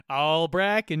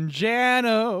Albrecht and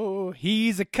Jano.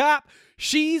 He's a cop.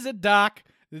 She's a doc.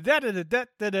 Da da da da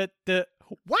da da da.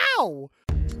 Wow.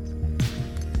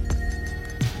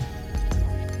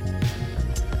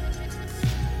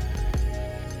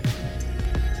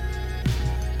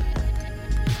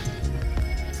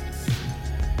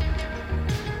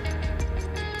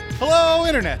 Hello,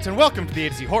 Internet, and welcome to the A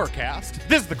to Z Horrorcast.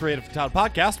 This is the Creative Town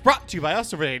Podcast, brought to you by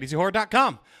us over at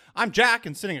AtoZHorror.com. I'm Jack,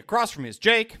 and sitting across from me is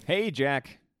Jake. Hey,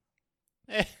 Jack.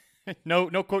 No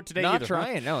quote today Not either.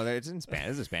 trying. No, it's in Spanish.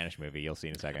 It's a Spanish movie. You'll see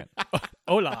in a second.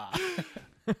 Hola.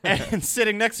 And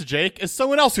sitting next to Jake is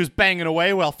someone else who's banging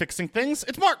away while fixing things.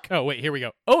 It's Mark. Oh, wait, here we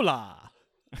go. Hola.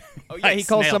 Oh, yeah, he Nice,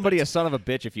 calls nailed somebody it. a son of a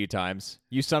bitch a few times.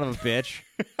 You son of a bitch.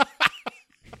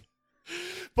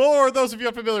 For those of you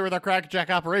unfamiliar with our Crackjack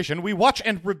operation, we watch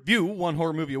and review one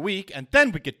horror movie a week, and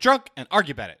then we get drunk and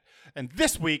argue about it. And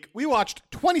this week, we watched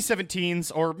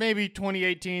 2017's, or maybe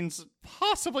 2018's,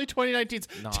 possibly 2019's,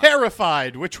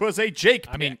 Terrified, which was a Jake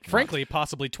pick. I mean, frankly,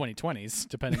 possibly 2020s,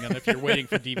 depending on if you're waiting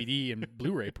for DVD and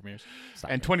Blu-ray premieres.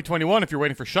 And 2021 if you're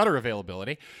waiting for Shudder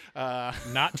availability.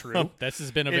 Not true. This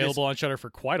has been available on Shudder for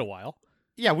quite a while.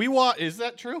 Yeah, is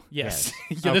that true? Yes.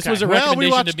 Yes. Yeah, this Okay. was a Well, we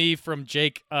recommendation watched- to me from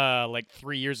Jake like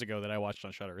 3 years ago that I watched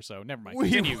on Shudder, so never mind. We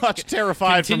Continue. watched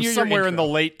Terrified from Continue your somewhere in the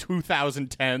intro. late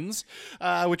 2010s,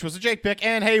 which was a Jake pick.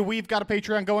 And hey, we've got a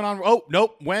Patreon going on. Oh,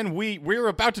 nope. When we're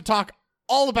about to talk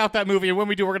all about that movie, and when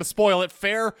we do, we're going to spoil it.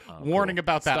 Fair warning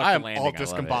about that. Stuck I the am landing. all I love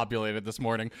it. discombobulated this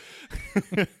morning.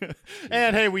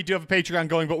 And hey, we do have a Patreon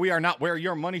going, but we are not where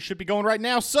your money should be going right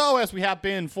now. So, as we have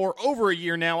been for over a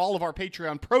year now, all of our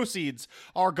Patreon proceeds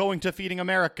are going to Feeding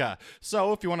America.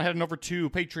 So, if you want to head on over to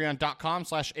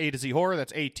patreon.com/A to Z Horror,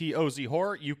 that's ATOZ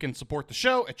Horror, you can support the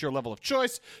show at your level of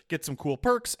choice, get some cool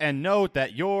perks, and know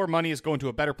that your money is going to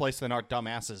a better place than our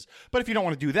dumbasses. But if you don't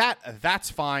want to do that, that's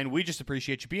fine. We just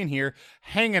appreciate you being here,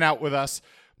 hanging out with us.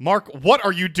 Mark, what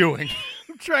are you doing?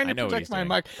 I'm trying I to know what protect he's my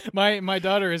doing. mic. My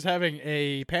daughter is having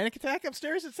a panic attack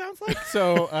upstairs, it sounds like.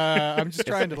 So I'm just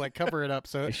trying to like cover it up.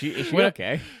 So Is she When-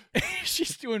 okay?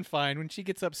 she's doing fine. When she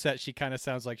gets upset, she kind of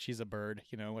sounds like she's a bird,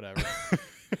 whatever.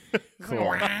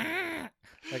 Cool.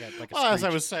 like a Well, as I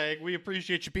screech. was saying, we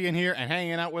appreciate you being here and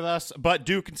hanging out with us, but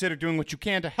do consider doing what you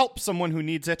can to help someone who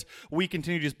needs it. We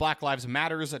continue to use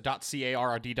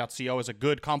blacklivesmatters.card.co as a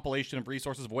good compilation of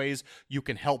resources of ways you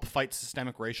can help fight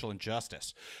systemic racial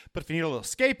injustice. But if you need a little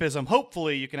escapism,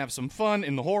 hopefully you can have some fun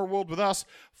in the horror world with us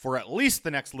for at least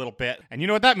the next little bit. And you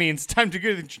know what that means? Time to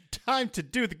do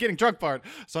the getting drunk part.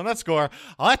 So on that score,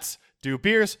 let's do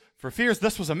beers for fears.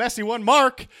 This was a messy one.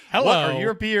 Mark, Hello. what are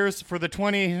your beers for the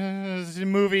 20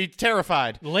 movie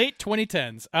Terrified? Late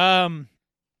 2010s.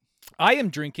 I am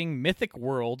drinking Mythic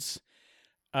Worlds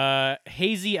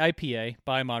Hazy IPA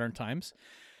by Modern Times.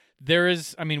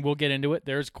 We'll get into it.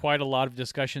 There's quite a lot of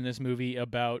discussion in this movie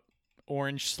about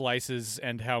orange slices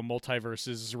and how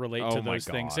multiverses relate to those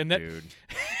things. And that dude.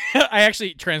 I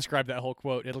actually transcribed that whole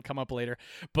quote. It'll come up later.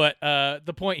 But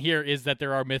the point here is that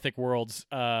there are mythic worlds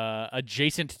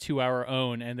adjacent to our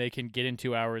own, and they can get in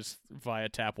 2 hours via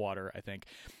tap water, I think.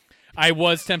 I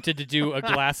was tempted to do a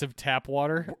glass of tap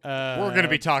water. We're going to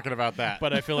be talking about that.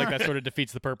 But I feel like that sort of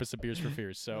defeats the purpose of Beers for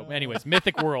Fears. So anyways,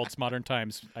 Mythic Worlds, Modern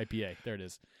Times IPA. There it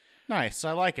is. Nice.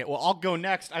 I like it. Well, I'll go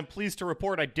next. I'm pleased to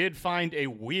report I did find a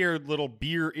weird little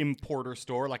beer importer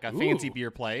store, like a fancy Ooh.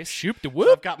 beer place. Shoop de So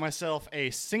whoop. I've got myself a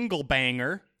single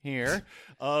banger here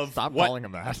of Stop what- calling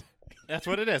him that. That's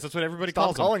what it is. That's what everybody Stop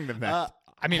calls calling them that.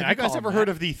 I mean, have I you guys call ever them heard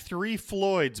that. of the Three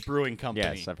Floyds Brewing Company?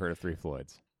 Yes, I've heard of Three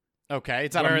Floyds. Okay,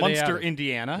 it's out Where of are they Munster, out of?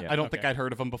 Indiana. Yeah. I don't think Okay. I'd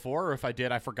heard of them before, or if I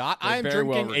did, I forgot. They're I'm very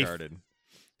well drinking regarded.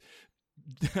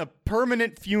 a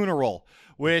Permanent Funeral,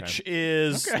 which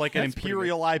is Okay, like an that's pretty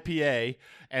Imperial IPA,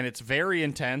 and it's very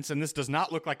intense. And this does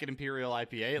not look like an Imperial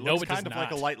IPA. It No, looks it does kind of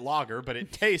like a not. light lager, but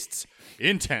it tastes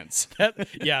intense.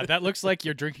 That looks like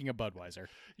you're drinking a Budweiser.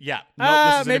 Yeah, no,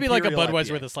 this is an Maybe like a Imperial Budweiser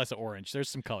IPA. with a slice of orange. There's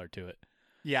some color to it.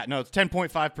 Yeah, no, it's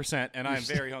 10.5%, and I'm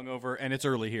very hungover, and it's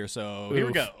early here, so here we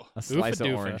Oof. go. A slice of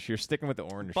Oofa-doofa. orange. You're sticking with the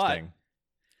orange But- thing.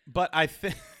 But I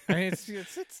think. I mean, it's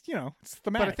it's thematic.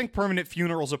 But I think permanent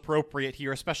funeral's appropriate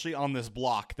here, especially on this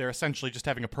block. They're essentially just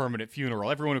having a permanent funeral.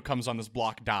 Everyone who comes on this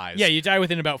block dies. yeah, you die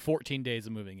within about 14 days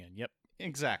of moving in. Yep.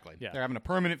 exactly. Yeah. They're having a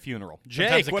permanent funeral.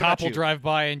 Sometimes Jake, a what cop about will you? drive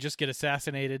by and just get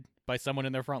assassinated by someone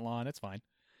in their front lawn. It's fine.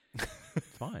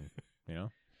 Fine.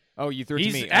 Oh, you threw it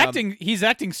He's to me. acting. He's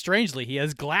acting strangely. He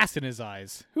has glass in his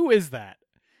eyes. Who is that?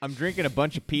 I'm drinking a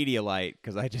bunch of Pedialyte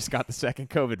because I just got the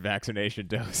second COVID vaccination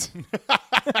dose.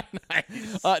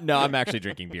 Nice. No, I'm actually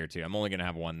drinking beer too. I'm only gonna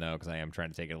have one though because I am trying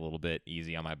to take it a little bit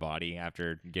easy on my body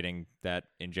after getting that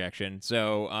injection.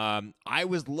 So I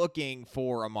was looking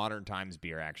for a Modern Times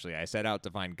beer. Actually, I set out to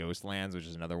find Ghostlands, which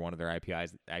is another one of their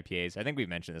IPAs. I think we've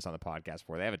mentioned this on the podcast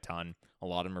before. They have a ton. A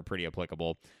lot of them are pretty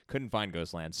applicable. Couldn't find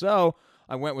Ghostlands, so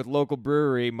I went with local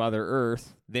brewery Mother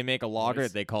Earth. They make a lager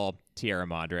that they call Tierra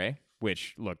Madre.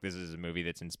 Which, look, this is a movie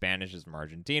that's in Spanish. It's from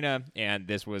Argentina, and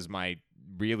this was my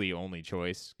really only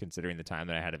choice considering the time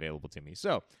that I had available to me.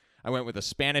 So I went with a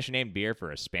Spanish-named beer for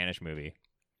a Spanish movie.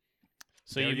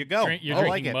 So there you go. You're I drinking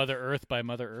like it. Mother Earth by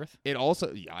Mother Earth? It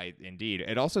also, indeed,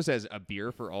 it also says a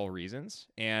beer for all reasons,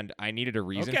 and I needed a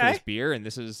reason for Okay. this beer, and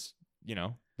this is,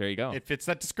 there you go. It fits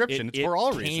that description. It's for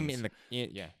all reasons.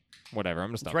 Yeah, whatever. I'm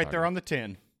gonna stop. It's right there talking. on the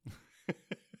tin.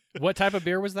 What type of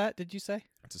beer was that, did you say?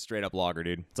 It's a straight up lager,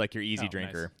 dude. It's like your easy Oh,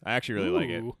 drinker. nice. I actually really like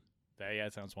it. Ooh. Yeah,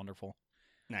 it sounds wonderful.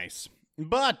 Nice.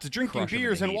 But drinking Crush 'em in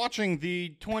beers the and heat. watching the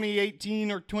 2018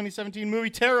 or 2017 movie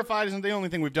Terrified isn't the only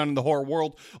thing we've done in the horror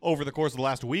world over the course of the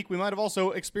last week. We might have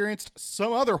also experienced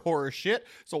some other horror shit.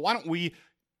 So why don't we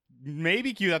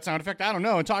maybe cue that sound effect? I don't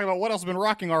know. And talk about what else has been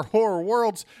rocking our horror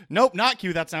worlds. Nope, not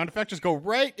cue that sound effect. Just go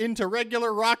right into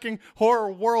regular rocking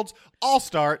horror worlds. I'll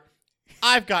start.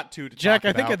 I've got two to Jack, talk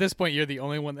I think about. at this point you're the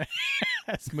only one that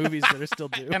has movies that are still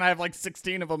due. And I have like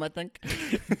 16 of them, I think.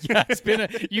 Yeah,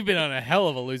 you've been on a hell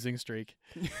of a losing streak.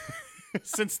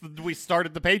 Since we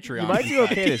started the Patreon. You might do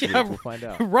okay this Yeah, week. We'll find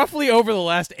out. Roughly over the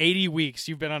last 80 weeks,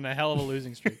 you've been on a hell of a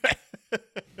losing streak.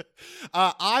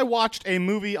 I watched a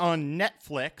movie on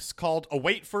Netflix called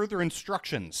Await Further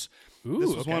Instructions. Ooh, This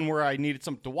was okay. one where I needed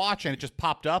something to watch, and it just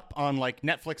popped up on like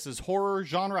Netflix's horror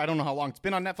genre. I don't know how long it's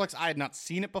been on Netflix. I had not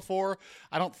seen it before.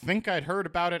 I don't think I'd heard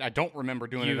about it. I don't remember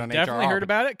doing You've it on definitely HRR, heard but-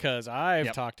 about it because I've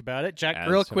Yep. talked about it. Jack, As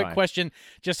real have quick I. question,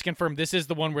 just to confirm, this is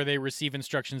the one where they receive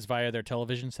instructions via their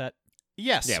television set?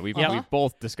 Yes. Yeah, we've Uh-huh.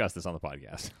 both discussed this on the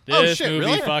podcast. Oh, This shit, movie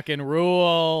really? fucking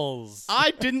rules.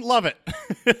 I didn't love it.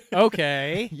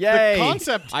 Okay. Yay! The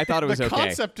concept. I thought it was the okay.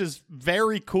 concept is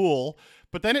very cool,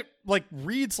 but then it like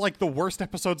reads like the worst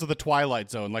episodes of the Twilight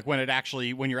Zone. Like when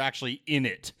you're actually in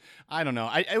it. I don't know.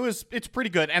 It's pretty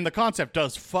good, and the concept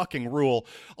does fucking rule.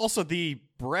 Also, the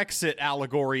Brexit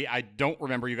allegory, I don't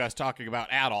remember you guys talking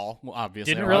about at all. Well,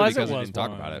 obviously, Didn't I realize because it we was didn't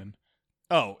talk about one.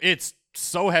 Oh, it's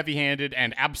so heavy-handed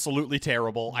and absolutely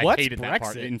terrible. I What's hated that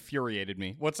part. Brexit? It infuriated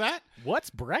me. What's that? What's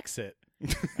Brexit?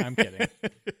 I'm kidding.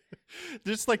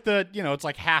 Just like it's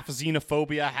like half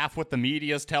xenophobia, half what the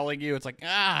media's telling you. It's like,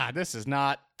 this is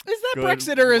not. Is that Good,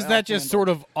 Brexit or is well that just handled. sort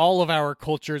of all of our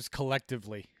cultures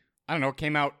collectively? I don't know. It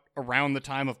came out around the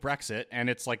time of Brexit, and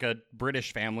it's like a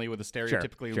British family with a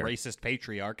stereotypically sure. racist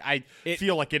patriarch. I It-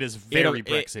 feel like it is very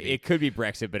Brexit-y. It could be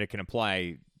Brexit, but it can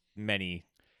apply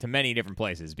to many different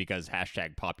places because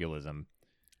 #populism.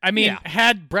 I mean, Yeah.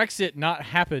 had Brexit not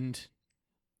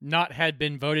had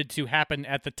been voted to happen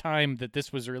at the time that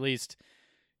this was released,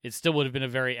 it still would have been a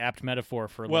very apt metaphor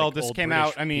for Well, like, this old came British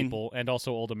out, I mean- people and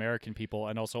also old American people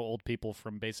and also old people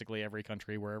from basically every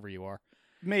country wherever you are.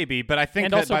 Maybe, but I think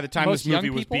And that also by the time most this movie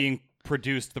young was people? being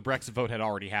produced, the Brexit vote had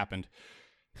already happened.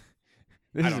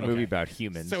 This I is a don't movie know. about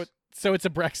humans. So it's a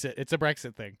Brexit. It's a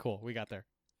Brexit thing. Cool, we got there.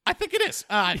 I think it is.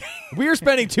 We're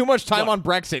spending too much time Look, on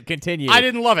Brexit. Continue. I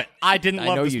didn't love it. I didn't I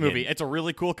love know this you movie. didn't. It's a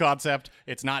really cool concept.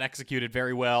 It's not executed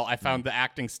very well. I found the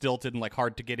acting stilted and like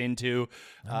hard to get into.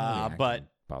 But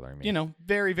bothering me.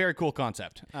 very, very cool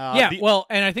concept. Yeah, well,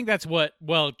 and I think that's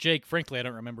Jake, frankly, I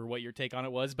don't remember what your take on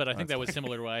it was, but I think that was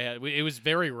similar to what I had. It was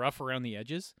very rough around the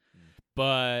edges,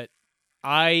 but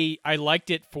I liked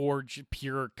it for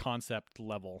pure concept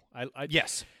level.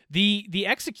 yes. The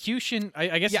execution,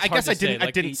 I guess. Yeah, it's I hard guess to I didn't. say. I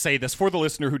Like, didn't say this for the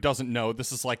listener who doesn't know.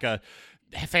 This is like a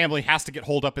family has to get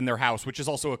holed up in their house, which is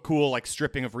also a cool like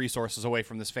stripping of resources away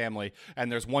from this family. And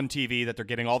there's one TV that they're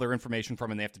getting all their information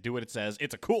from, and they have to do what it says.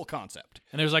 It's a cool concept.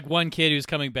 And there's like one kid who's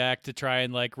coming back to try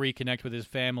and like reconnect with his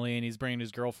family, and he's bringing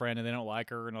his girlfriend, and they don't like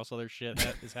her, and all this other shit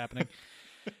that is happening.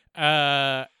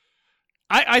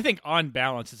 I think on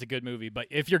balance it's a good movie, but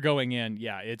if you're going in,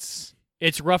 yeah, it's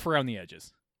rough around the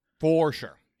edges. For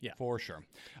sure. Yeah. For sure.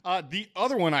 The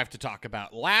other one I have to talk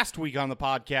about, last week on the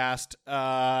podcast,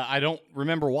 I don't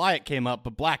remember why it came up,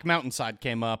 but Black Mountainside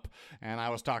came up, and I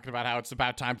was talking about how it's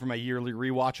about time for my yearly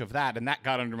rewatch of that, and that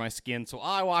got under my skin, so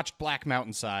I watched Black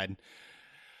Mountainside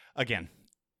again,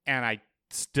 and I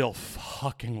still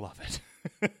fucking love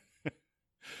it.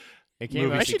 It came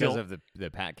Movie up because still- of the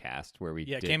Patcast where we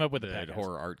Yeah, it did came up with the the Patcast.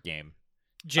 horror art game.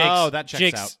 Jake's, Oh, that checks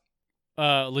Jake's,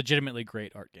 legitimately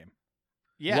great art game.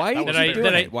 Yeah, Why that you was keep very doing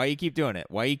good. it? Why you keep doing it?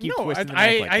 Why you keep No, twisting the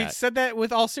knife like I that? said that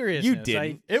with all seriousness. You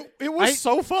didn't. It was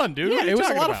so fun, dude. Yeah, What are you it was a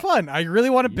talking lot about? of fun. I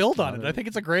really want to You build on it. mother- I think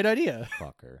it's a great idea.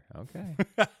 Fucker. Okay.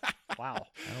 Wow.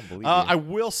 I don't believe I you.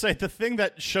 will say the thing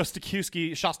that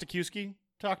Shostakovsky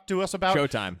talked to us about.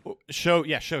 Showtime.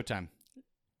 Showtime.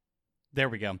 There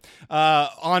we go.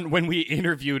 On when we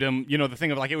interviewed him, the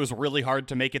thing of like it was really hard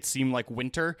to make it seem like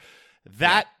winter.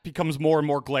 That becomes more and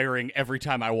more glaring every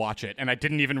time I watch it, and I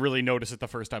didn't even really notice it the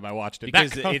first time I watched it. Because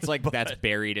That comes- it's like that's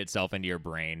buried itself into your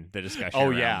brain. The discussion Oh,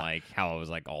 around yeah. like how it was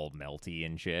like all melty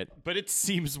and shit. But it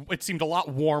seemed a lot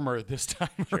warmer this time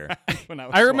Sure. around when I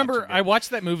was I remember watching it. I watched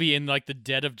that movie in like the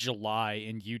dead of July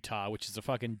in Utah, which is a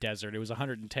fucking desert. It was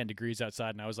 110 degrees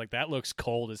outside, and I was like, that looks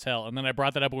cold as hell. And then I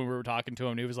brought that up when we were talking to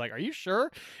him, and he was like, are you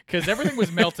sure? Because everything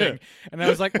was melting. And I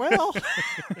was like, well,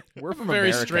 We're from very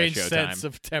America, strange Showtime. sense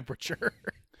of temperature.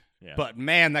 Yeah. But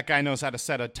man, that guy knows how to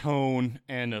set a tone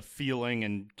and a feeling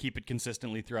and keep it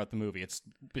consistently throughout the movie. It's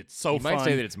so you fun. might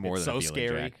say that it's more than so a feeling,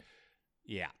 scary. Jack.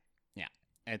 Yeah.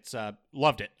 It's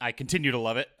loved it. I continue to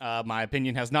love it. My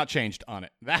opinion has not changed on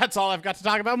it. That's all I've got to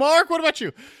talk about. Mark, what about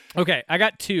you? Okay, I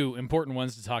got two important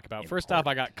ones to talk about. First off,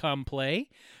 I got Come Play,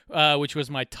 which was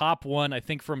my top one, I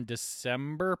think, from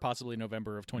December, possibly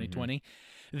November of 2020.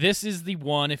 This is the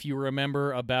one, if you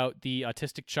remember, about the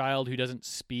autistic child who doesn't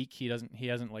speak. He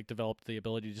hasn't like developed the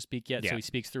ability to speak yet, so Yeah. he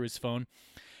speaks through his phone.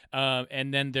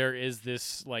 And then there is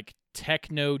this like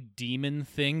techno demon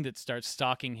thing that starts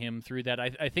stalking him through that.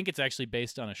 I think it's actually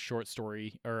based on a short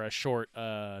story or a short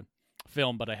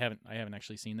film, but I haven't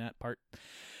actually seen that part.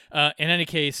 In any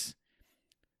case,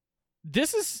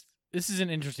 this is an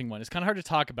interesting one. It's kind of hard to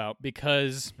talk about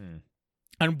because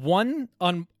on one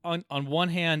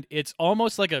hand, it's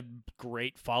almost like a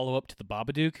great follow up to the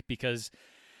Babadook because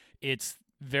it's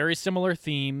very similar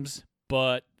themes,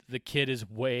 but the kid is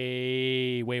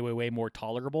way more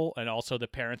tolerable, and also the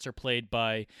parents are played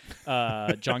by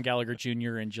John Gallagher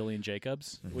Jr. and Gillian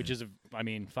Jacobs, which is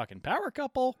fucking power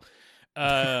couple.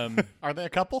 Are they a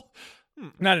couple?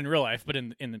 Not in real life, but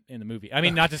in the movie. I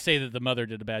mean, not to say that the mother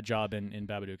did a bad job in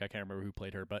Babadook. I can't remember who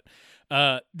played her, but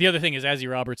the other thing is Azzy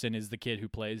Robertson is the kid who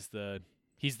plays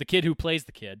he's the kid who plays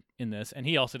the kid in this, and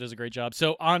he also does a great job.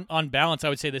 So on balance, I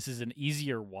would say this is an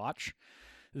easier watch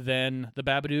than the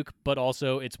Babadook, but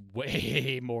also it's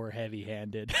way more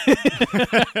heavy-handed.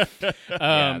 that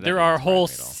There are doesn't whole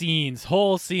surprise me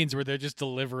whole scenes where they're just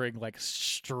delivering like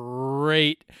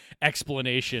straight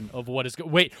explanation of what is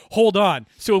wait, hold on.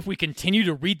 So if we continue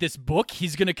to read this book,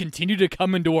 he's going to continue to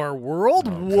come into our world?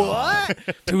 What?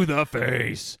 To the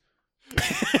face.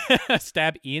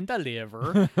 Stab in the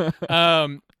liver.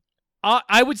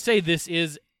 I would say this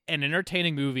is an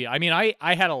entertaining movie. I mean, I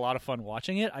had a lot of fun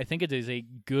watching it. I think it is a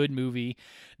good movie.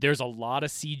 There's a lot of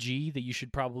CG that you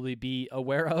should probably be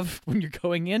aware of when you're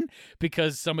going in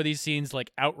because some of these scenes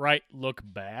like outright look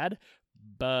bad,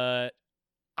 but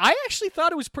I actually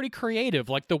thought it was pretty creative.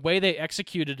 Like the way they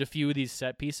executed a few of these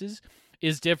set pieces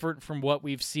is different from what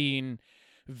we've seen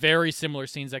very similar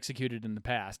scenes executed in the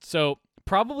past. So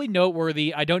probably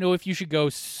noteworthy. I don't know if you should go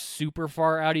super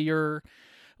far out of your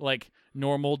like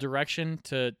normal direction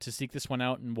to seek this one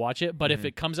out and watch it, but if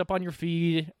it comes up on your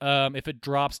feed, if it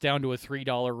drops down to a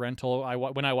 $3 rental,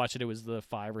 when I watched it was the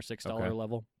 $5 or $6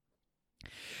 level.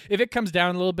 If it comes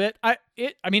down a little bit,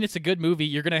 it's a good movie.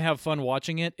 You're gonna have fun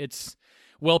watching it. It's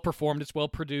well performed. It's well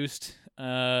produced.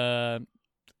 Go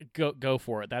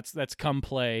for it. That's Come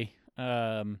Play.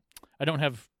 I don't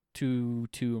have too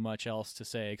much else to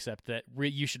say except that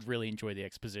you should really enjoy the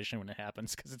exposition when it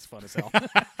happens because it's fun as hell.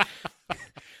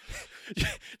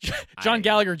 John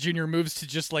Gallagher Jr. moves to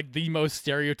just like the most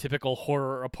stereotypical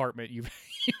horror apartment you've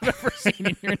ever seen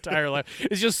in your entire life.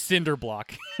 It's just cinder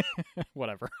block.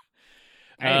 Whatever.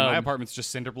 Hey, my apartment's just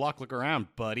cinder block. Look around,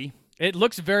 buddy. It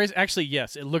looks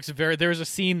yes, it looks very. There's a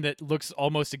scene that looks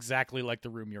almost exactly like the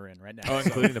room you're in right now. Oh,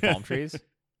 including the palm trees?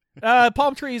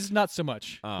 Palm trees, not so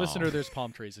much. Oh. Listener, there's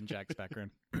palm trees in Jack's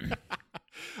background.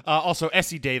 Also,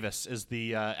 Essie Davis is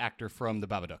the actor from The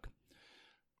Babadook.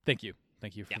 Thank you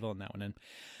for filling that one in.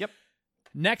 Yep.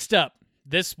 Next up,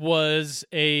 this was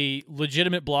a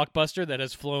legitimate blockbuster that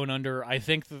has flown under, I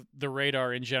think, the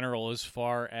radar in general as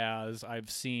far as I've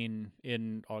seen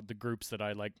in the groups that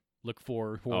I look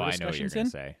for horror I know what you're discussions going in.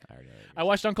 to say. I already know what you're I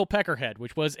watched Uncle Peckerhead,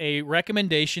 which was a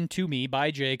recommendation to me by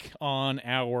Jake on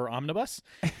our omnibus.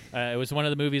 It was one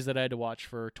of the movies that I had to watch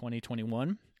for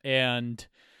 2021, and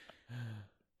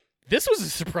this was a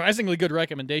surprisingly good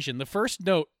recommendation. The first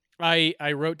note I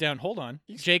wrote down, hold on,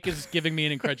 Jake is giving me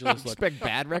an incredulous look. Expect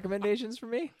bad recommendations from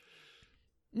me?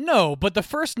 No, but the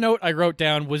first note I wrote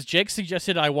down was Jake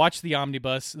suggested I watch the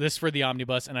omnibus,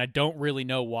 and I don't really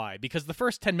know why, because the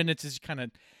first 10 minutes is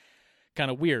kind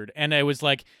of weird, and I was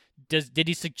like, did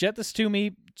he suggest this to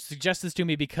me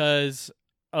because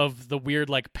of the weird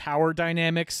like power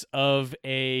dynamics of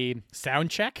a sound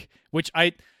check, which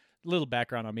little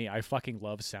background on me, I fucking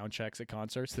love sound checks at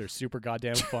concerts. They're super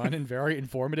goddamn fun and very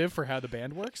informative for how the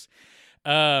band works.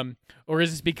 Or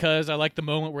is this because I like the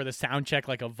moment where the sound check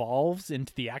like evolves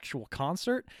into the actual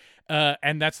concert?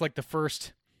 And that's like the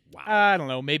first, I don't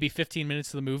know, maybe 15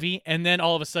 minutes of the movie. And then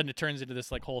all of a sudden it turns into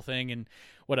this like whole thing and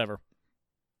whatever.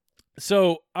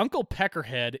 So Uncle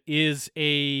Peckerhead is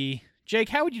Jake,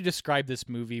 how would you describe this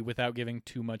movie without giving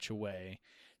too much away?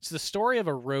 It's the story of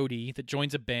a roadie that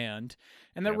joins a band,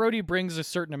 and that roadie brings a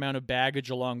certain amount of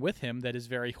baggage along with him that is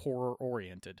very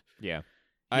horror-oriented. Yeah.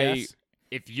 Yes?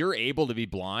 If you're able to be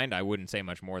blind, I wouldn't say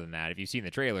much more than that. If you've seen the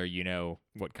trailer, you know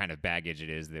what kind of baggage it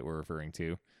is that we're referring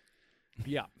to.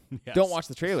 Yeah. Yes. Don't watch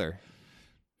the trailer.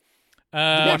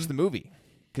 Watch the movie,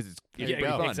 because it's pretty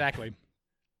fun. Exactly.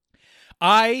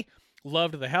 I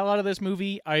loved the hell out of this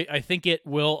movie. I think it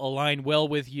will align well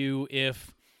with you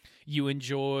if you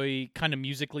enjoy kind of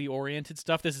musically oriented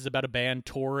stuff. This is about a band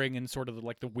touring and sort of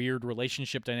like the weird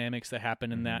relationship dynamics that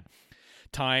happen in that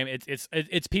time.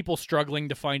 It's people struggling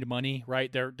to find money,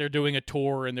 right? They're doing a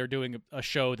tour and they're doing a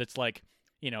show that's like,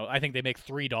 I think they make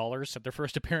 $3 at their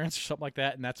first appearance or something like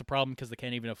that, and that's a problem because they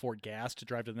can't even afford gas to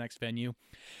drive to the next venue.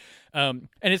 And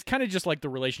it's kind of just like the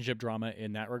relationship drama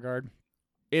in that regard.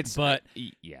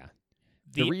 Yeah.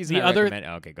 The reason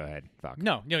okay, go ahead. Fuck.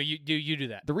 No, you do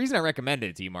that. The reason I recommended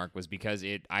it to you, Mark, was because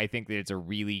I think that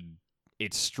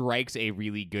it strikes a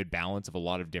really good balance of a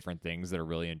lot of different things that are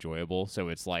really enjoyable. So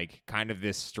it's like kind of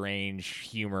this strange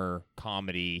humor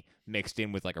comedy mixed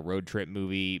in with like a road trip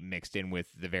movie, mixed in with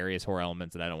the various horror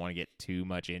elements that I don't want to get too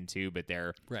much into, but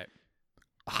they're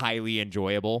highly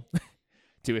enjoyable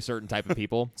to a certain type of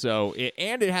people. So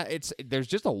there's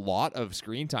just a lot of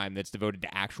screen time that's devoted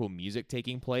to actual music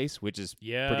taking place, which is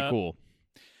pretty cool.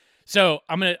 So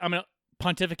I'm gonna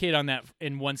pontificate on that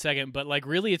in 1 second, but like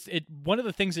really, one of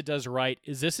the things it does right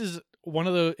is it's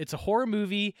a horror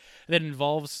movie that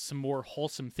involves some more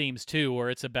wholesome themes too, where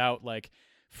it's about like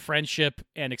friendship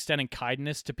and extending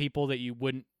kindness to people that you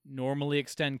wouldn't normally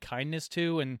extend kindness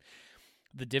to, and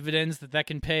the dividends that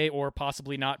can pay or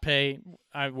possibly not pay.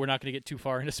 We're not going to get too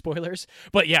far into spoilers.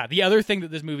 But yeah, the other thing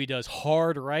that this movie does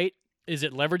hard right is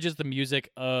it leverages the music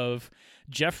of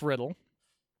Jeff Riddle.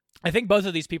 I think both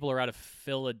of these people are out of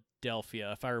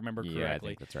Philadelphia, if I remember correctly. Yeah, I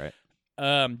think that's right.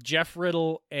 Jeff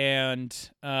Riddle and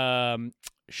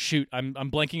shoot, I'm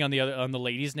blanking on the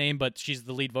lady's name, but she's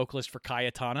the lead vocalist for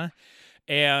Cayetana.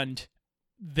 And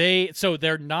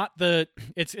they're not they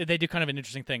do kind of an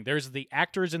interesting thing. There's the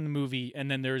actors in the movie, and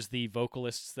then there's the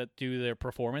vocalists that do their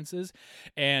performances.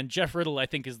 And Jeff Riddle, I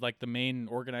think, is like the main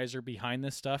organizer behind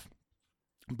this stuff.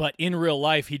 But in real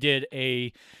life, he did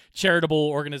a charitable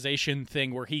organization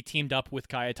thing where he teamed up with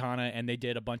Cayetana, and they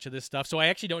did a bunch of this stuff. So I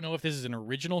actually don't know if this is an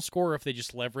original score or if they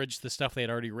just leveraged the stuff they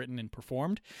had already written and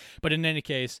performed. But in any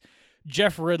case,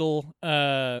 Jeff Riddle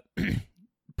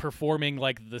performing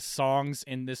like the songs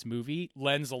in this movie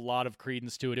lends a lot of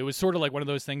credence to it. It was sort of like one of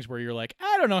those things where you're like,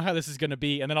 I don't know how this is going to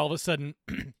be, and then all of a sudden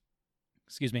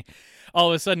all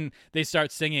of a sudden they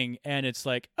start singing, and it's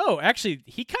like, oh, actually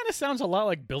he kind of sounds a lot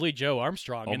like Billy Joe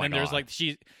Armstrong. And then there's like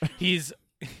he's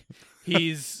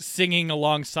singing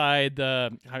alongside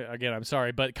again, I'm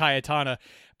sorry, but Cayetana,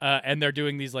 and they're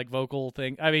doing these like vocal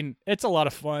thing. I mean, it's a lot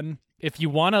of fun. If you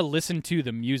want to listen to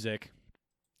the music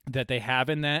that they have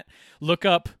in that, look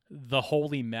up The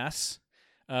Holy Mess.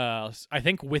 I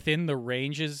think Within the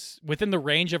Range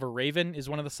of a Raven is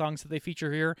one of the songs that they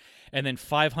feature here, and then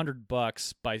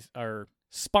 $500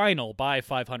 Spinal by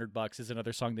 $500 is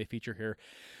another song they feature here.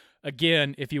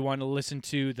 Again, if you want to listen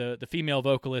to the female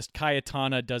vocalist,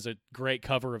 Cayetana does a great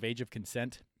cover of Age of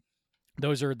Consent.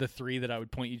 Those are the three that I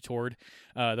would point you toward.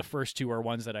 The first two are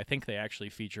ones that I think they actually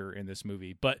feature in this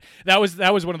movie. But that was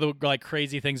one of the like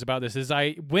crazy things about this is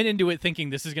I went into it thinking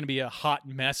this is going to be a hot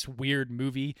mess, weird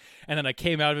movie, and then I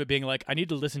came out of it being like, I need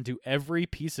to listen to every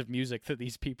piece of music that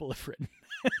these people have written.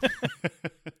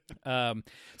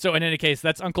 So in any case,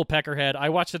 that's Uncle Peckerhead. I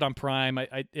watched it on Prime.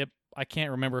 I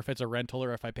can't remember if it's a rental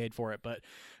or if I paid for it, but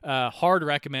hard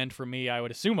recommend from me. I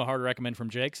would assume a hard recommend from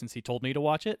Jake since he told me to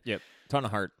watch it. Yep, ton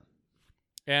of heart.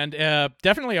 And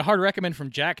definitely a hard recommend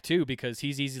from Jack, too, because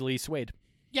he's easily swayed.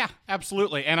 Yeah,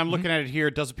 absolutely. And I'm looking at it here.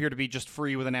 It does appear to be just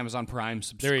free with an Amazon Prime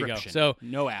subscription. There you go. So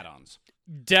no add-ons.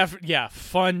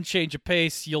 Fun change of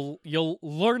pace. You'll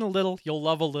learn a little. You'll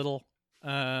love a little.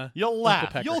 You'll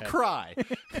laugh. You'll cry.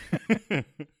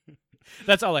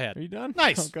 That's all I had. Are you done?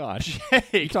 Nice. Oh gosh.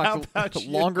 Jake, You how talked about you?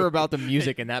 longer about the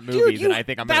music in that movie than I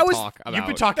think I'm going to talk about. You've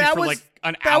been talking That for was- like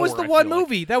an hour. That was the I one feel like.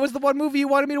 movie. That was the one movie you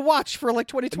wanted me to watch for like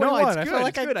 2021. No, it's I good. felt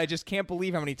like It's good. I just can't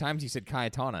believe how many times you said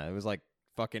Cayetana. It was like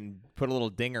fucking put a little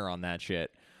dinger on that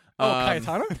shit.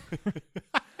 Cayetana?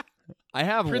 I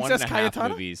have Princess 1.5 Cayetana?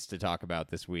 movies to talk about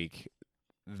this week.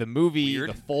 The movie, Weird.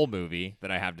 the full movie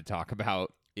that I have to talk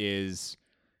about is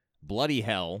Bloody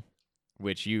Hell,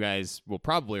 which you guys will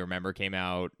probably remember came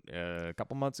out a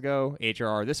couple months ago.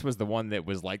 HRR. This was the one that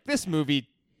was like, this movie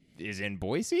is in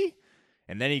Boise?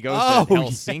 And then he goes Oh, to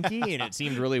Helsinki, and it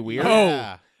seemed really weird.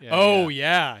 Oh.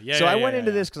 Yeah. Yeah. So I went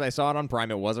into this because I saw it on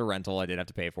Prime. It was a rental. I did have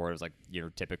to pay for it. It was like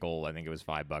typical. I think it was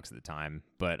 $5 at the time.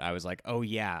 But I was like, oh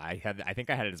yeah, I think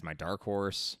I had it as my dark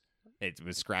horse. It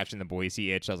was scratching the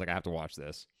Boise itch. I was like, I have to watch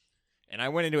this. And I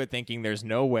went into it thinking, there's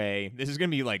no way this is gonna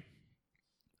be like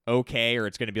okay, or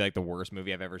it's gonna be like the worst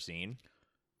movie I've ever seen.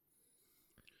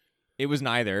 It was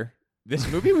neither. This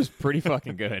movie was pretty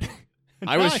fucking good.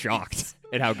 I was Nice. shocked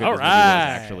at how good All this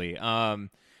movie was right. actually.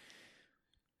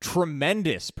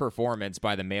 Tremendous performance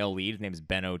by the male lead. His name is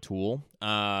Ben O'Toole.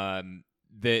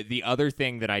 The other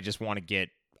thing that I just want to get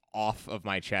off of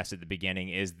my chest at the beginning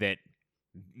is that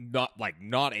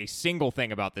not a single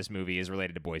thing about this movie is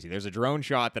related to Boise. There's a drone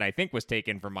shot that I think was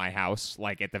taken from my house,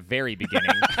 like at the very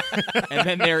beginning, and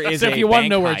then there is So a if you want to bank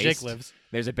know where heist. Jake lives.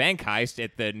 There's a bank heist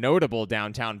at the notable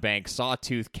downtown bank,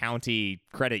 Sawtooth County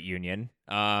Credit Union.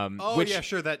 Oh which yeah,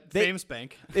 sure. That they- famous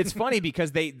bank. it's funny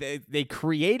because they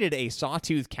created a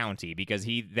Sawtooth County because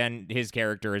his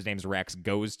character, his name's Rex,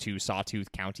 goes to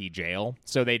Sawtooth County Jail.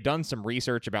 So they'd done some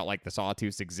research about like the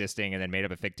Sawtooths existing and then made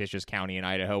up a fictitious county in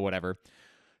Idaho, whatever.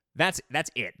 That's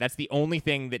it. That's the only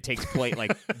thing that takes place.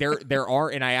 Like there are,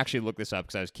 and I actually looked this up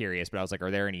because I was curious, but I was like,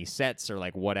 are there any sets or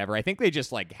like whatever? I think they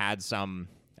just like had some.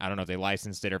 I don't know if they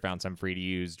licensed it or found some free to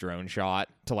use drone shot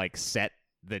to like set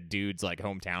the dude's like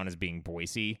hometown as being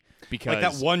Boise because Like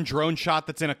that one drone shot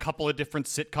that's in a couple of different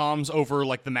sitcoms over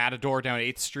like the Matador down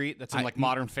 8th Street. That's in like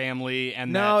Modern Family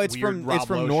and no, that it's weird from Rob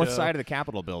Lowe north show. side of the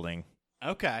Capitol building.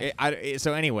 Okay.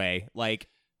 So anyway, like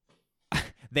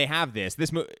they have this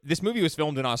movie was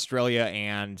filmed in Australia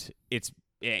and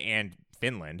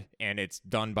Finland, and it's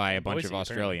done by a bunch Boise, of apparently.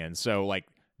 Australians. So like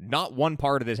not one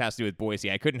part of this has to do with Boise.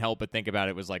 I couldn't help but think about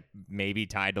it was like maybe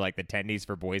tied to like the Tendies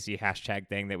for Boise hashtag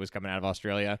thing that was coming out of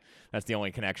Australia. That's the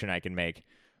only connection I can make.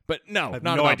 But no, I have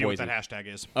not no about idea Boise. what that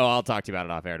hashtag is. Oh, I'll talk to you about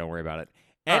it off air. Don't worry about it.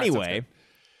 All right, sounds Anyway,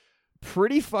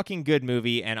 pretty fucking good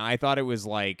movie, and I thought it was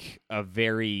like a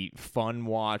very fun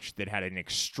watch that had an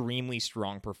extremely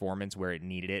strong performance where it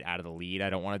needed it out of the lead. I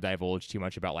don't want to divulge too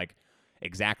much about like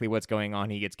exactly what's going on.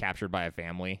 He gets captured by a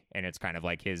family, and it's kind of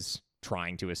like his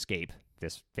trying to escape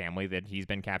this family that he's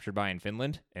been captured by in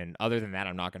Finland. And other than that,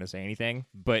 I'm not going to say anything,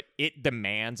 but it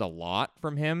demands a lot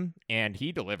from him, and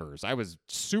he delivers. I was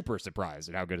super surprised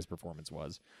at how good his performance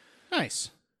was.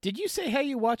 Nice. Did you say how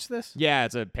you watched this? Yeah,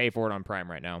 it's a pay for it on Prime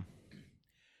right now.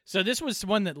 So this was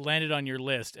one that landed on your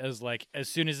list as like, as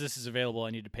soon as this is available, I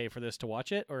need to pay for this to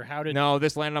watch it? Or how did... No,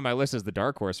 this landed on my list as the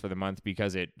dark horse for the month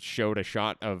because it showed a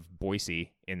shot of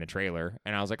Boise in the trailer,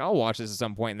 and I was like, I'll watch this at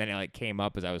some point. And then it like came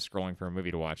up as I was scrolling for a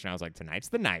movie to watch, and I was like, tonight's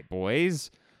the night, boys.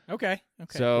 Okay.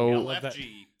 So- Yeah, I love that. LFG.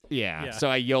 Yeah. Yeah. So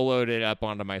I YOLO'd it up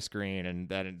onto my screen, and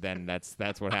then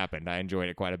that's what happened. I enjoyed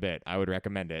it quite a bit. I would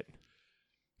recommend it.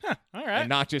 Huh, all right. And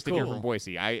not just if you're Cool. from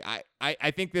Boise. I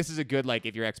think this is a good, like,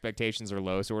 if your expectations are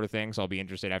low sort of thing. So I'll be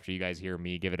interested after you guys hear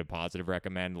me give it a positive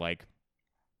recommend, like,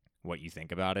 what you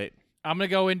think about it. I'm going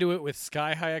to go into it with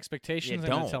sky high expectations. Yeah, I'm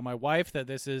going don't. to tell my wife that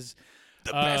this is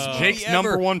the best Jake's ever.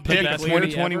 number one The pick of best movie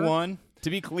 2021. To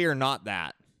be clear, not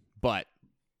that, but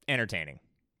entertaining.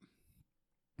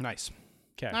 Nice.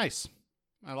 Okay. Nice.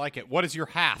 I like it. What is your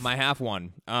half? My half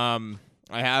one.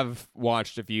 I have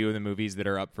watched a few of the movies that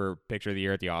are up for Picture of the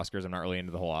Year at the Oscars. I'm not really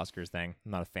into the whole Oscars thing.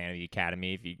 I'm not a fan of the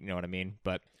Academy, if you know what I mean.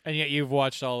 But And yet you've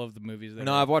watched all of the movies. That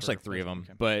no, are I've watched for- like 3 of them.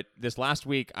 Okay. But this last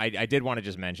week, I did want to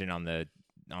just mention on the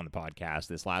podcast.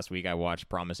 This last week, I watched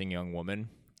Promising Young Woman,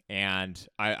 and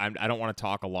I don't want to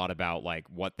talk a lot about like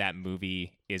what that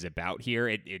movie is about here.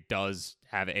 It does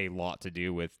have a lot to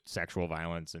do with sexual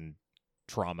violence and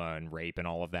trauma and rape and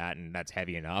all of that, and that's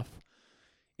heavy enough.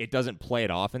 It doesn't play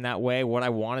it off in that way. What I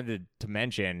wanted to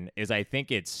mention is I think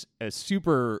it's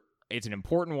an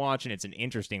important watch and it's an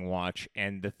interesting watch.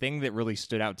 And the thing that really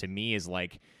stood out to me is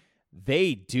like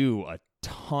they do a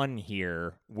ton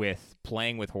here with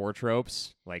playing with horror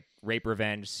tropes like rape,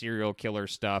 revenge, serial killer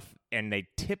stuff, and they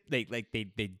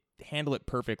handle it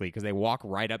perfectly because they walk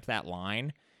right up that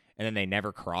line and then they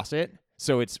never cross it.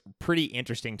 So it's pretty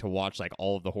interesting to watch like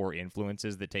all of the horror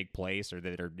influences that take place or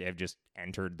that have just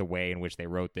entered the way in which they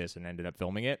wrote this and ended up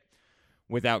filming it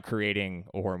without creating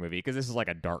a horror movie, because this is like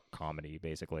a dark comedy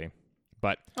basically.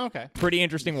 But Okay. pretty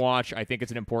interesting watch. I think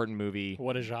it's an important movie.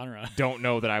 What a genre. Don't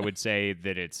know that I would say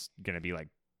that it's going to be like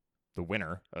the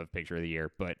winner of Picture of the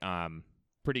Year, but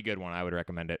pretty good one. I would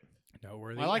recommend it.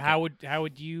 Noteworthy. I like how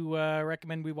would you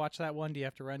recommend we watch that one? Do you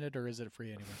have to rent it, or is it free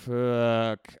anyway?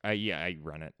 Fuck. Yeah, I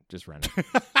run it. Just rent it.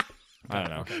 I don't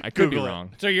know. I could Google be it.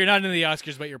 wrong. So you're not in the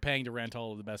Oscars, but you're paying to rent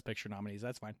all of the Best Picture nominees.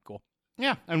 That's fine. Cool.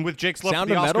 Yeah, and with Jake's love for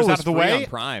Sound the of Oscars Metal out was of the free way, on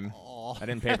Prime. I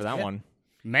didn't pay for that one.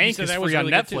 Mank said is that was free on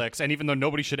really good, too. Netflix, and even though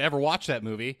nobody should ever watch that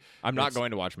movie, I'm not It's- going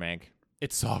to watch Mank.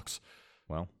 it sucks.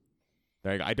 Well,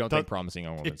 there you go. I don't think promising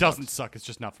young woman. It doesn't suck. It's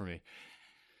just not for me.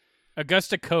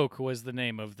 Augusta Koch was the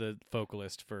name of the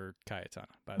vocalist for Cayetana,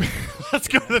 by the way. Let's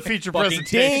go to the feature Fucking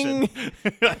presentation.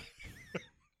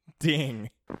 Ding.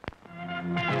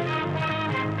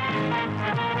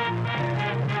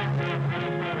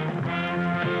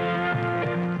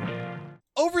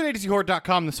 Over at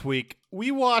ADCHorror.com this week,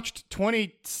 we watched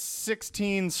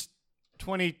 2016's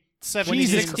 2017's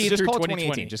Jesus, 2016 just through call it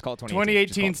 2020. 2018. Just call it 2018. Just call it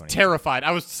 2018's 2018. Terrified.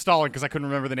 I was stalling because I couldn't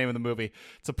remember the name of the movie.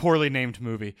 It's a poorly named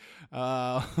movie.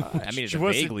 I mean, it's a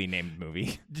was it- vaguely named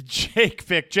movie. Jake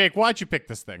picked. Jake, why'd you pick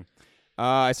this thing?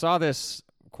 I saw this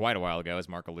quite a while ago, as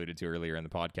Mark alluded to earlier in the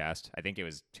podcast. I think it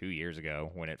was 2 years ago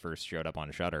when it first showed up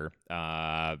on Shudder,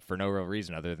 for no real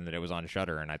reason other than that it was on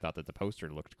Shudder, and I thought that the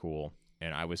poster looked cool,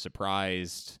 and I was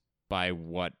surprised by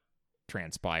what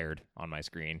transpired on my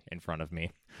screen in front of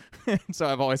me. So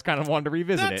I've always kind of wanted to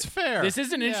revisit That's it. fair. This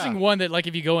is an interesting one that, like,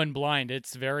 if you go in blind,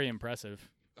 it's very impressive.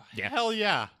 Yeah. Hell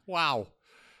yeah. Wow.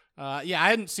 Yeah, I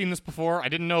hadn't seen this before. I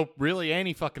didn't know really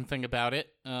any fucking thing about it.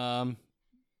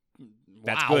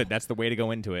 That's wow. good. That's the way to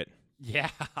go into it. Yeah.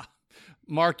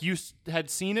 Mark, you had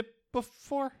seen it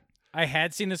before? I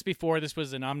had seen this before. This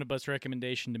was an omnibus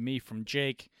recommendation to me from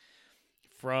Jake,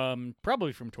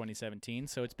 probably from 2017.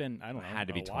 So it's been, I don't know, Had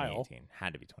to be a while. 2018.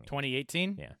 Had to be 2018.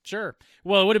 2018? Yeah. Sure.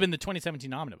 Well, it would have been the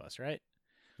 2017 omnibus, right?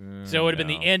 So it would have been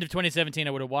the No. end of 2017. I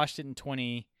would have watched it in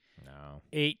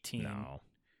 2018. No.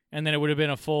 And then it would have been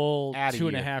a full Add a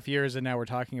 2.5 years, and now we're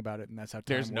talking about it, and that's how time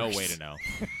There's no works. way to know.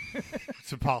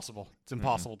 It's impossible. It's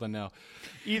impossible to know.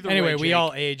 Either Anyway, way, we Jake,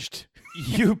 all aged.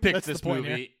 you picked That's the this point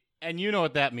movie, and you know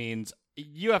what that means.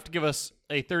 You have to give us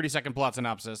a 30-second plot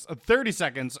synopsis. 30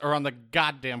 seconds are on the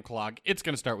goddamn clock. It's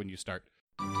going to start when you start.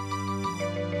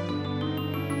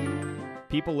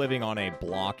 People living on a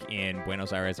block in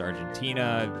Buenos Aires,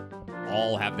 Argentina,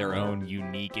 all have their own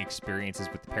unique experiences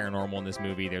with the paranormal in this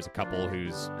movie. There's a couple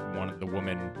the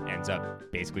woman ends up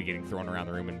basically getting thrown around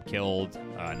the room and killed.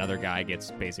 Another guy gets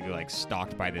basically like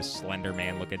stalked by this slender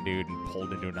man looking dude and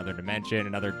pulled into another dimension.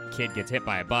 Another kid gets hit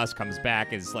by a bus, comes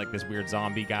back as like this weird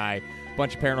zombie guy. A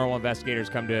bunch of paranormal investigators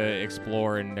come to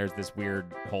explore, and there's this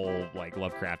weird whole like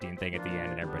Lovecraftian thing at the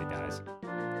end, and everybody dies.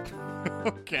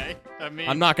 Okay. I mean,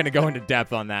 I'm not going to go into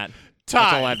depth on that. Ty.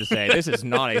 That's all I have to say. This is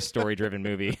not a story-driven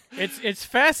movie. It's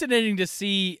fascinating to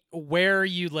see where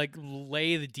you like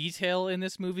lay the detail in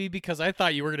this movie, because I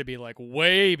thought you were going to be like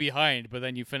way behind, but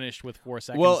then you finished with 4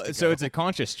 seconds. Well, to so go. it's a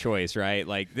conscious choice, right?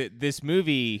 Like this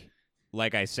movie,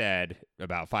 like I said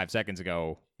about 5 seconds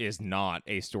ago, is not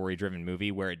a story-driven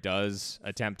movie. Where it does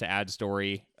attempt to add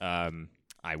story,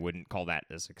 I wouldn't call that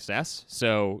a success.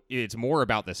 So it's more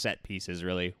about the set pieces,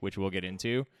 really, which we'll get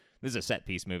into. This is a set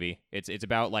piece movie. It's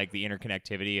about like the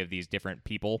interconnectivity of these different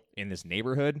people in this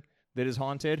neighborhood that is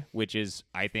haunted, which is,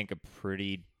 I think, a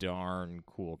pretty darn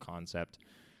cool concept.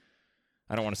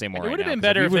 I don't want to say more. It would have right been now, 'cause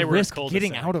better we if would they were a risk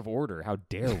getting cul-de-sac. out of order. How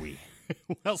dare we?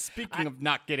 Well, speaking of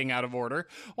not getting out of order,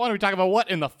 why don't we talk about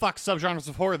what in the fuck subgenres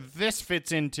of horror this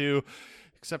fits into,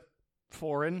 except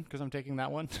foreign, because I'm taking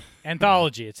that one.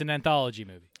 anthology. It's an anthology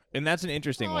movie. And that's an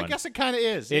interesting Well, one. I guess it kind of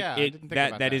is. Yeah, I didn't think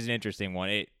about that is an interesting one.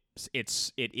 It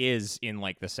is in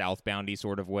like the southboundy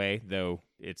sort of way, though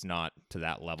it's not to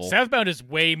that level. Southbound is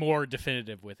way more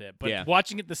definitive with it, but Yeah.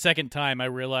 watching it the second time, I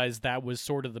realized that was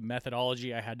sort of the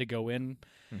methodology I had to go in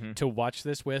to watch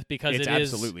this with, because it's it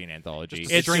is absolutely an anthology.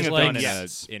 Just a string just of like- done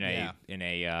vignettes. in Yeah.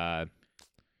 a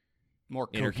More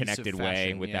interconnected cohesive way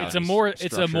fashion, without- yeah.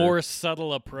 it's a more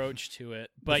subtle approach to it.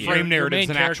 But frame your narrative's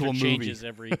main an actual character movie. changes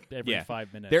every Yeah.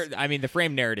 5 minutes. there. I mean, the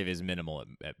frame narrative is minimal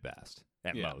at best,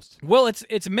 at Yeah. most. Well,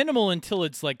 it's minimal until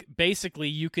it's like basically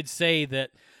you could say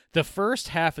that the first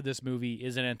half of this movie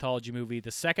is an anthology movie.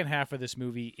 The second half of this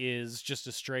movie is just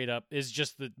just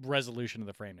the resolution of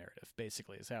the frame narrative.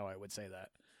 Basically, is how I would say that.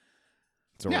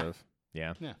 Sort Yeah. of.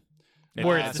 Yeah. Yeah.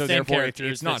 Where it's the so same therefore,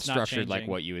 characters, it's not that's not structured like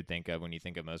changing. what you would think of when you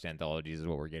think of most anthologies. Is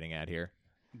what we're getting at here.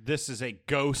 This is a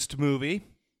ghost movie.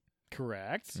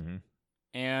 Correct. Mm-hmm.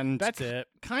 And That's it.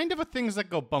 kind of a things that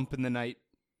go bump in the night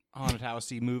haunted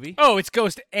housey movie. Oh, it's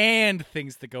Ghost and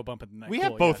Things That Go Bump in the Night. We Cool,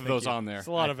 have both yeah, of those thank you. on there, It's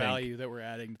a lot I of think. value that we're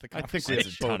adding to the I think conversation. we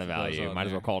It's a ton of both those value. on Might as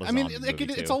there. well call it a I mean, zombie like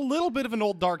movie, it's too. a little bit of an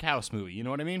old dark house movie. You know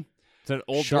what I mean? It's an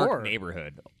old Sure. dark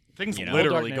neighborhood. Things You know?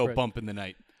 literally Old dark go neighborhood. bump in the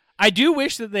night. I do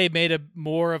wish that they made a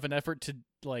more of an effort to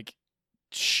like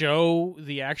show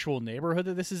the actual neighborhood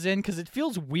that this is in, because it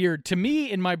feels weird to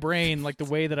me in my brain, like the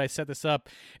way that I set this up.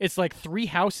 It's like 3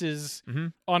 houses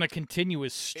on a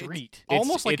continuous street.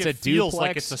 Almost like it's it a feels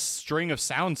like duplex. it's a string of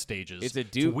sound stages.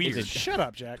 It's a weird. Shut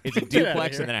up, Jack. It's a Get outta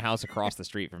duplex here. and then a house across the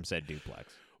street from said duplex.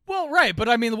 Well, right, but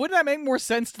I mean, wouldn't that make more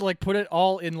sense to like put it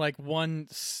all in like one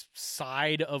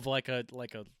side of like a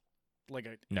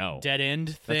No. dead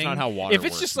end thing? That's not how water if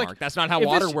it's works, just Mark. like That's not how if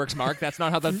water it's- works, Mark. That's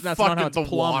not how that's not how Fucking it's the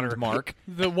plumbed, water. Mark.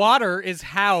 the water is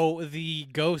how the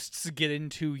ghosts get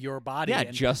into your body. Yeah,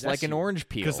 and just like possess an you. orange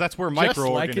peel. Because that's where Just like an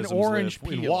microorganisms orange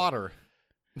live in peel. water.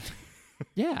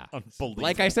 yeah. Unbelievable.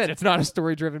 Like I said, it's not a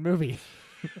story-driven movie.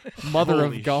 Mother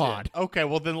Holy of God. shit. Okay,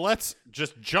 well then let's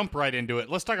just jump right into it.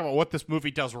 Let's talk about what this movie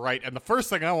does right. And the first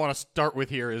thing I want to start with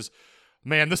here is,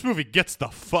 man, this movie gets the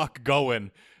fuck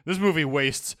going. This movie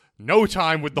wastes no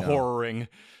time with the horroring.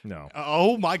 No.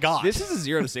 Oh my god. This is a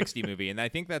 0 to 60 movie, and I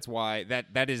think that's why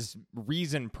that is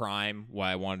reason prime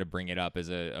why I wanted to bring it up as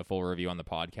a full review on the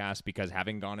podcast, because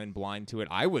having gone in blind to it,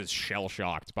 I was shell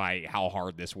shocked by how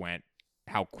hard this went,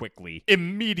 how quickly.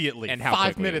 immediately And how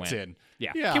 5 quickly it minutes went. in.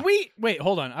 Yeah. Yeah. Can we wait?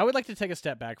 Hold on. I would like to take a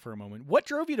step back for a moment. What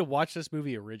drove you to watch this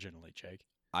movie originally, Jake?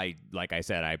 Like I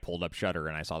said, I pulled up Shudder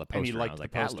and I saw the And poster. you And I liked was the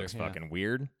like, that poster, looks yeah. fucking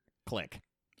weird. Click.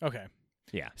 Okay,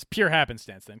 Yeah. it's pure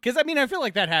happenstance then, because I mean, I feel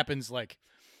like that happens like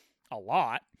a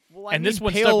lot. Well, And this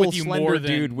one pale, stuck with you slender more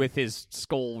than- dude with his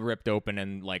skull ripped open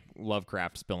and like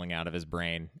Lovecraft spilling out of his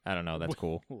brain. I don't know. That's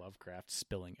cool. Lovecraft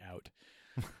spilling out.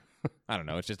 I don't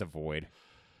know. It's just a void.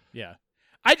 Yeah,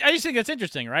 I just think that's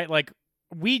interesting, right? Like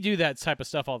we do that type of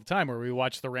stuff all the time, where we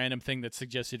watch the random thing that's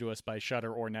suggested to us by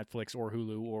Shudder or Netflix or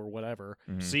Hulu or whatever.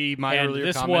 See my And earlier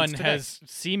this comments one today. has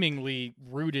seemingly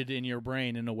rooted in your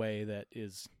brain in a way that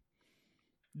is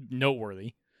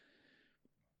noteworthy.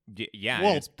 Yeah. Well,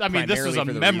 and it's I mean, this is primarily a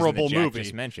for the memorable reason that Jack movie.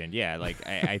 Just mentioned, yeah. Like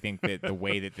I think that the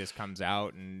way that this comes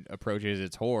out and approaches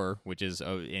its horror, which is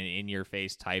an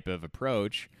in-your-face type of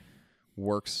approach,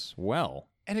 works well.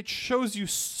 And it shows you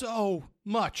so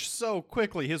much so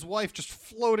quickly. His wife just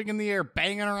floating in the air,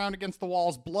 banging around against the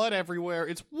walls, blood everywhere.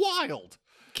 It's wild.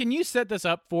 Can you set this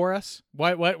up for us?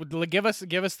 What? Give us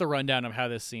the rundown of how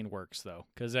this scene works, though,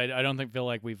 because I don't feel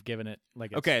like we've given it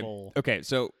like its full. Okay.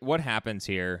 So what happens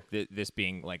here? This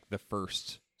being like the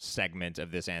first segment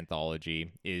of this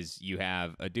anthology is you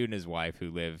have a dude and his wife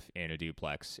who live in a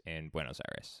duplex in Buenos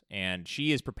Aires, and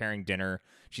she is preparing dinner.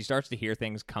 She starts to hear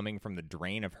things coming from the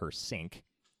drain of her sink.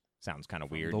 Sounds kind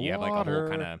of weird. the You have like a water. whole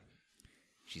kind of.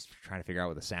 She's trying to figure out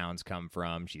where the sounds come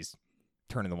from. She's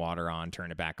turning the water on, turning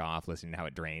it back off, listening to how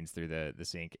it drains through the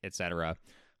sink, etc.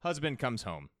 Husband comes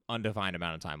home, undefined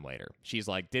amount of time later. She's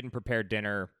like, didn't prepare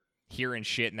dinner, hearing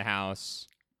shit in the house.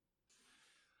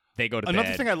 They go to Another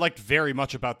bed. thing I liked very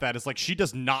much about that is like she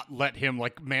does not let him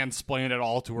like mansplain at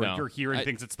all to her. No. You're hearing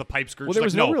things. It's the pipe screw. Well, She's there like,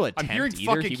 was no real I'm attempt hearing either.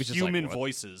 fucking He was just like, human what?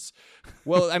 voices.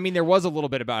 Well, I mean, there was a little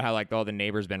bit about how like the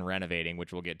neighbor's been renovating,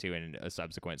 which we'll get to in a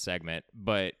subsequent segment.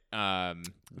 But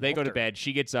they go to Walter. bed.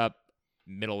 She gets up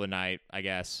middle of the night, I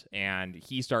guess, and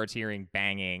he starts hearing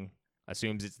banging.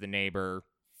 Assumes it's the neighbor.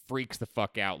 Freaks the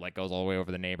fuck out. Like goes all the way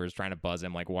over the neighbors, trying to buzz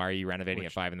him. Like, why are you renovating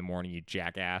at 5 a.m, you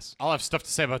jackass? I'll have stuff to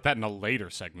say about that in a later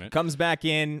segment. Comes back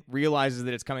in, realizes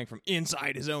that it's coming from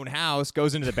inside his own house,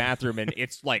 goes into the bathroom, and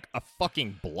it's like a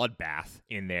fucking bloodbath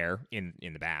in there, in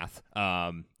the bath.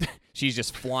 She's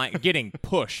just flying, getting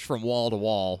pushed from wall to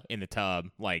wall in the tub,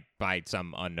 like by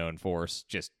some unknown force,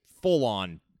 just full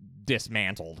on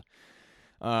dismantled.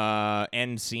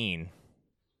 End scene.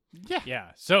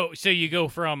 Yeah. So you go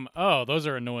from, oh, those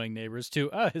are annoying neighbors, to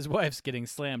his wife's getting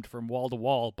slammed from wall to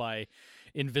wall by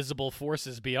invisible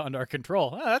forces beyond our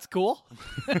control. Oh, that's cool.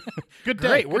 Good day.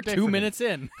 Great. Good We're day 2 for me. minutes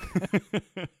in.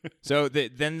 So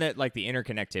then that like the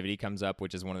interconnectivity comes up,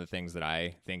 which is one of the things that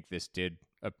I think this did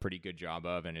a pretty good job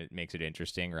of, and it makes it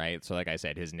interesting, right? So like I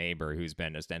said, his neighbor who's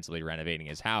been ostensibly renovating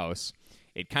his house,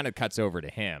 it kind of cuts over to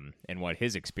him and what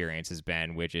his experience has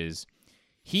been, which is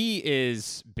he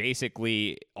is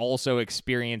basically also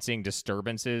experiencing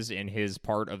disturbances in his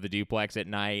part of the duplex at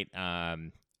night,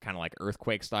 kind of like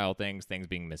earthquake style things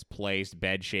being misplaced,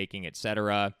 bed shaking,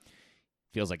 etc.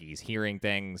 Feels like he's hearing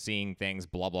things, seeing things,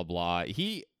 blah, blah, blah.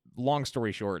 He, long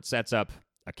story short, sets up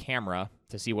a camera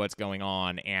to see what's going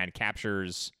on and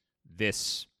captures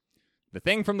this The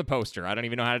thing from the poster. I don't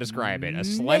even know how to describe it. A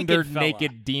slender, fella.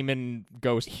 naked demon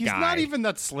ghost He's guy. not even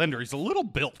that slender. He's a little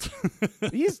built.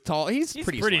 He's tall. He's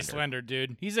pretty slender,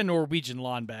 dude. He's a Norwegian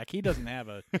lawnback. He doesn't have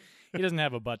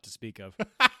a butt to speak of.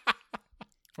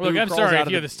 Look, I'm sorry if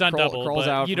you're the stunt double,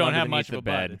 but you don't have much of a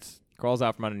butt. Crawls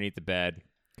out from underneath the bed.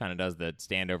 Kind of does the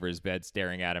stand over his bed,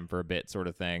 staring at him for a bit, sort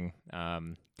of thing.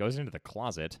 Goes into the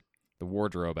closet, the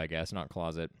wardrobe, I guess, not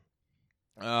closet.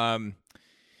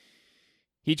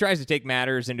 He tries to take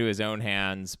matters into his own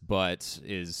hands, but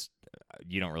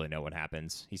you don't really know what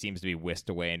happens. He seems to be whisked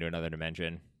away into another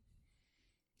dimension.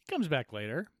 He comes back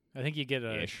later. I think you get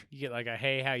like a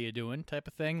 "Hey, how you doing?" type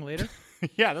of thing later.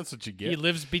 Yeah, that's what you get. He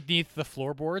lives beneath the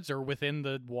floorboards or within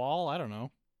the wall. I don't know.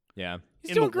 Yeah,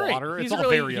 he's in doing the great. water. He's it's really, all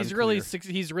very he's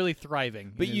unclear. really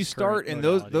thriving. But you start, and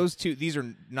those two. These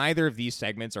are neither of these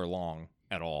segments are long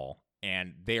at all,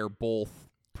 and they are both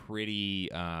pretty.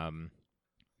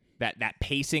 That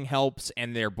pacing helps,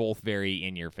 and they're both very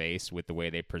in your face with the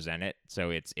way they present it. So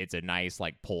it's a nice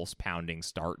like pulse pounding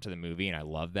start to the movie, and I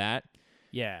love that.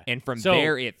 Yeah. And from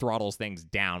there, it throttles things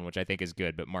down, which I think is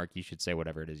good. But Mark, you should say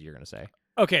whatever it is you're going to say.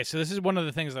 Okay, so this is one of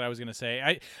the things that I was going to say.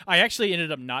 I actually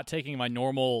ended up not taking my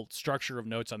normal structure of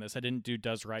notes on this. I didn't do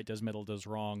does right, does middle, does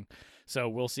wrong. So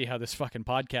we'll see how this fucking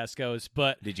podcast goes.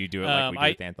 But did you do it like we do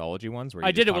with anthology ones? Where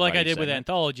I did it like I did segment? with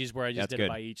anthologies, where I just That's did it good.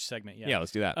 by each segment. Yeah,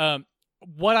 let's do that.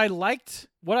 What I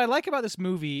like about this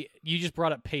movie, you just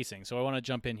brought up pacing, so I want to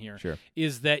jump in here. Sure.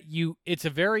 Is that it's a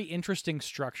very interesting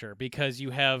structure because you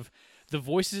have the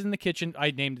voices in the kitchen. I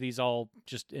named these all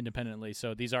just independently,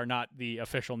 so these are not the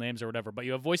official names or whatever, but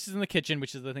you have voices in the kitchen,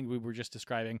 which is the thing we were just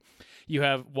describing. You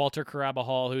have Walter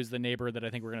Carabajal, who's the neighbor that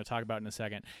I think we're going to talk about in a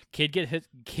second. Kid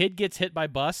gets hit by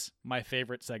bus, my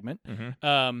favorite segment.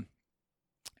 Mm-hmm.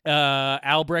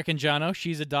 Albrecht and Jono,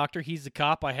 she's a doctor, he's a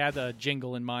cop. I had a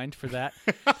jingle in mind for that.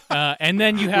 And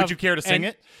then you have. Would you care to sing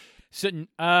it? So,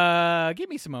 give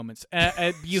me some moments.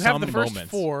 You have the first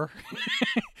four.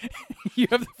 You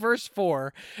have the first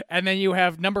four, and then you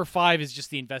have number 5 is just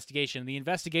the investigation. The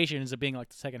investigation ends up being like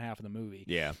the second half of the movie.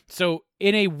 Yeah. So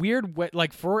in a weird way,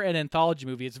 like for an anthology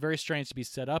movie, it's very strange to be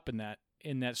set up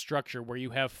in that structure where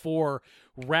you have 4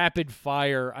 rapid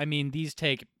fire. I mean, these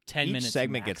take 10 Each minutes.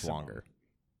 segment maximum. gets longer.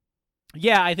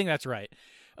 Yeah, I think that's right.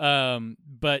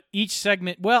 But each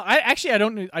segment, well, I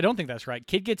don't think that's right.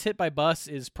 Kid gets hit by bus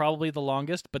is probably the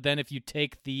longest, but then if you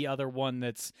take the other one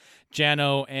that's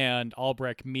Jano and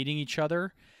Albrecht meeting each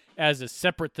other as a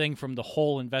separate thing from the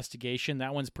whole investigation,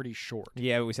 that one's pretty short.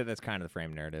 Yeah, we said that's kind of the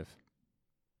frame narrative.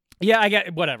 Yeah, I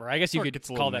get whatever. I guess you Or it could gets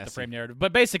a call little that the messy. frame narrative.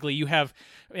 But basically,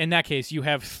 in that case, you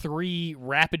have 3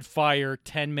 rapid fire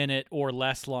 10-minute or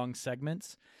less long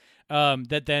segments.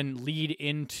 That then lead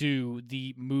into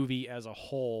the movie as a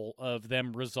whole of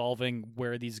them resolving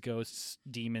where these ghosts,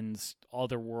 demons,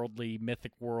 otherworldly,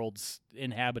 mythic worlds,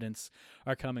 inhabitants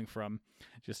are coming from.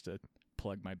 Just to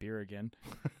plug my beer again,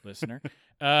 listener.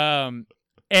 And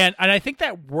I think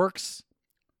that works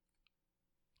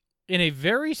in a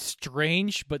very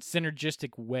strange but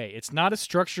synergistic way. It's not a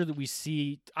structure that we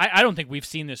see. I don't think we've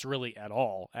seen this really at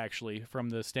all, actually, from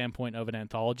the standpoint of an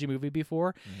anthology movie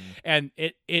before. Mm-hmm. And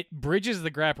it bridges the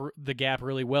gap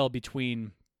really well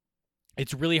between.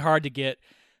 It's really hard to get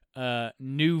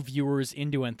new viewers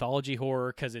into anthology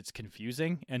horror because it's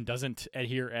confusing and doesn't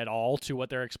adhere at all to what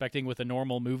they're expecting with a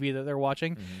normal movie that they're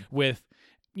watching with.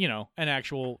 An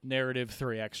actual narrative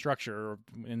 3-act structure, or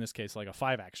in this case, like a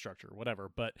 5-act structure, or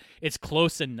whatever. But it's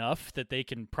close enough that they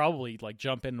can probably like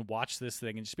jump in and watch this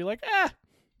thing and just be like,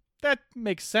 that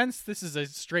makes sense. This is a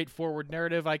straightforward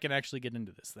narrative. I can actually get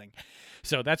into this thing.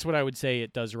 So that's what I would say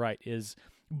it does right, is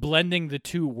blending the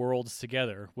two worlds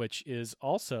together, which is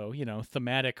also,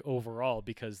 thematic overall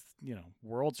because,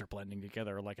 worlds are blending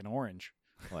together like an orange.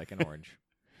 Like an orange.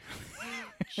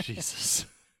 Jesus.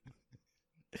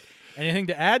 Anything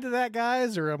to add to that,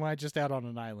 guys, or am I just out on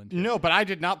an island here? No, but I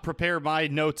did not prepare my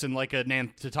notes in like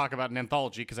to talk about an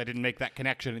anthology because I didn't make that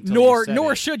connection until you said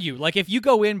Nor it. should you. Like, if you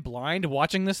go in blind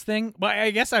watching this thing, but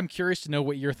I guess I'm curious to know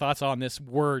what your thoughts on this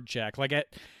word, Jack. Like,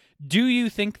 do you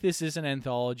think this is an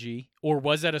anthology, or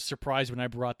was that a surprise when I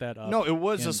brought that up? No, it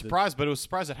was a surprise, but it was a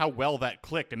surprise at how well that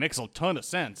clicked. It makes a ton of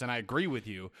sense, and I agree with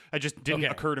you. It just didn't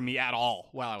occur to me at all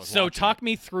while I was watching. So talk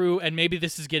me through, and maybe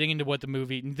this is getting into what the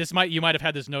movie. You might have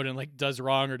had this note in like does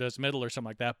wrong or does middle or something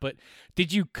like that. But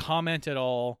did you comment at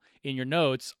all in your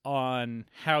notes on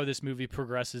how this movie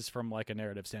progresses from like a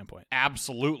narrative standpoint?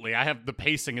 Absolutely. The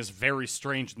pacing is very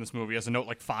strange in this movie as a note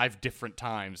like 5 different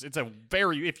times. It's a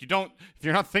very, if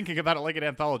you're not thinking about it like an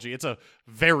anthology, it's a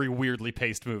very weird weirdly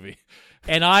paced movie.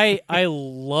 And I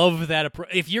love that approach.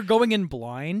 If you're going in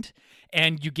blind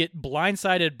and you get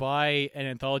blindsided by an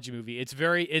anthology movie,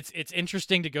 it's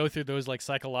interesting to go through those like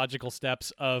psychological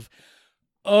steps of,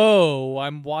 oh,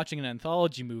 I'm watching an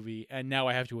anthology movie and now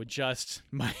I have to adjust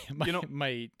my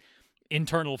my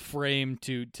internal frame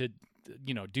to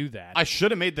do that. I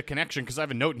should have made the connection because I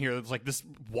have a note in here that's like, this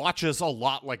watches a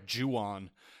lot like Ju-On,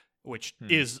 which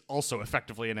is also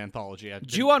effectively an anthology.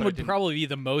 Ju-On would probably be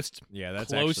the most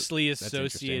that's closely that's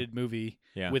associated movie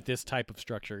with this type of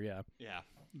structure. Yeah. Yeah.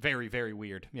 Very, very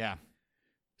weird. Yeah.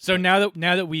 So now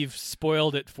that we've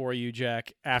spoiled it for you,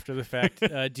 Jack, after the fact,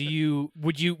 would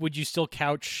you still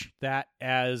couch that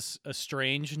as a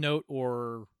strange note,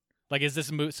 or like is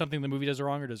this something the movie does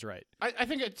wrong or does right? I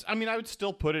think it's. I mean, I would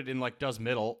still put it in like does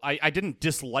middle. I didn't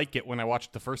dislike it when I watched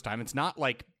it the first time. It's not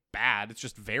like bad. It's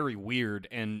just very weird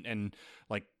and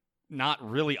like not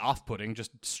really off-putting,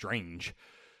 just strange.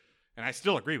 And I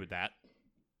still agree with that.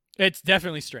 It's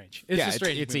definitely strange. It's a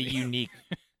strange it's movie.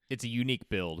 a unique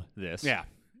build. This. Yeah.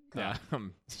 Yeah.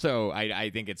 So I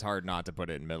think it's hard not to put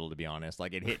it in middle, to be honest.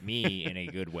 Like, it hit me in a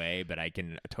good way, but I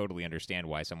can totally understand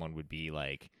why someone would be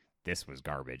like, this was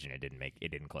garbage and it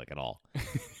didn't click at all.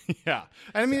 Yeah.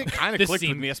 And I mean, it kind of clicked with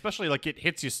seemed- me, especially like it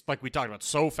hits you, like we talked about,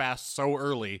 so fast, so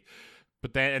early.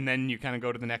 But then you kind of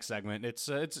go to the next segment. It's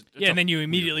and then you weird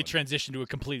immediately one. transition to a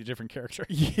completely different character.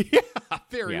 Yeah,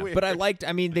 very Yeah. weird. But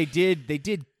I mean, they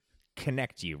did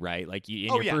connect you, right? Like, you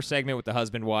in your first segment with the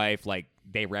husband wife, like,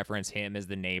 they reference him as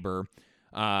the neighbor.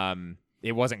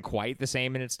 It wasn't quite the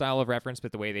same in its style of reference,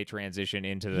 but the way they transition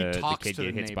into the kid to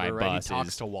get the hits neighbor, by right? bus He talks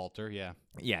is, to Walter. Yeah.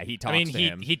 yeah, he talks I mean, to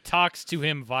him. he talks to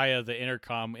him via the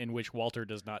intercom, in which Walter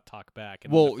does not talk back.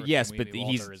 And Well, the first yes, time we but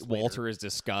meet Walter is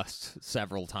discussed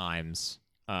several times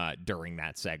during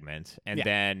that segment, and Yeah.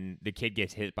 then the kid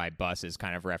gets hit by bus is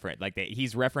kind of referenced. Like,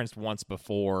 he's referenced once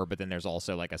before, but then there's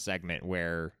also like a segment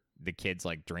where the kid's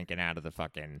like drinking out of the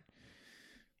fucking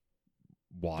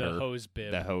water, the hose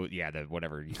bib. the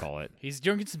whatever you call it. He's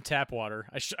drinking some tap water.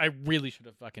 I really should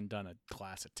have fucking done a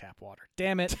glass of tap water.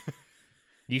 Damn it.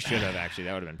 You should have, actually.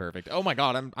 That would have been perfect. Oh my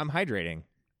god, I'm hydrating.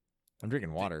 I'm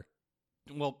drinking water.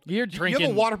 Well, You're you drinking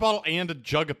have a water bottle and a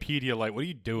jug of Pedialyte. What are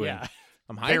you doing? Yeah.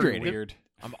 I'm Very hydrated. weird.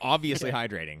 I'm obviously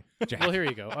hydrating. Jack. Well, here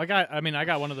you go. I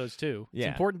got one of those too. It's Yeah.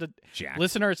 important to Jack.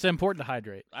 listener. It's important to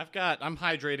hydrate. I'm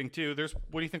hydrating too.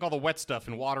 What do you think all the wet stuff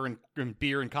in water and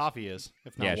beer and coffee is,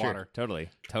 if not Yeah, water? sure.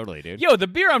 Totally, dude. Yo, the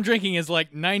beer I'm drinking is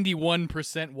like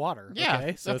 91% water. Yeah,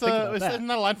 Okay, so that's think about that. isn't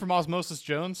that a line from Osmosis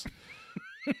Jones?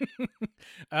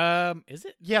 Is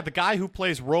it? Yeah, the guy who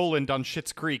plays Roland on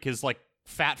Schitt's Creek, his like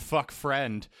fat fuck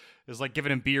friend, is like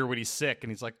giving him beer when he's sick,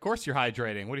 and he's like, "Of course you're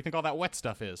hydrating. What do you think all that wet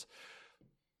stuff is?"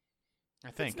 I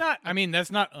think. It's not. I mean,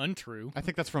 that's not untrue. I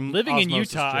think that's from Living in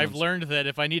Osmosis Utah, I've Jones. learned that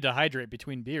if I need to hydrate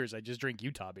between beers, I just drink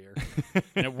Utah beer,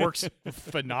 and it works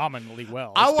phenomenally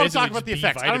well. I It's want to talk basically about the just B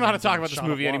effects. I don't know how to vitamins talk and about a this shot of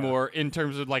movie water. anymore in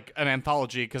terms of like an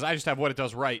anthology because I just have what it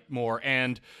does right more.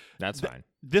 And That's fine.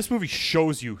 this movie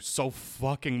shows you so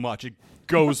fucking much. It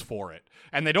goes for it,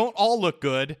 and they don't all look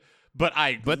good. But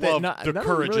I love the none of them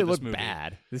courage really of this look movie.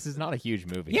 bad. This is not a huge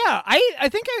movie. Yeah, I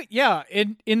think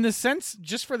in the sense,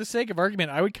 just for the sake of argument,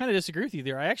 I would kind of disagree with you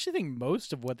there. I actually think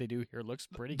most of what they do here looks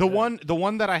pretty The good.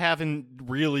 one that I have in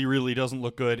really doesn't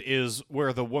look good is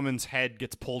where the woman's head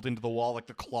gets pulled into the wall, like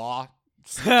the claw.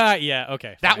 Yeah,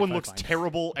 okay. That fine, one fine, looks fine.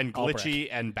 terrible and Albrecht. glitchy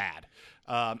and bad.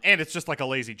 And it's just like a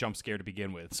lazy jump scare to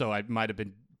begin with. So I might have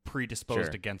been predisposed Sure.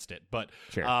 against it. But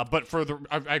Sure. but for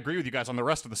I agree with you guys on the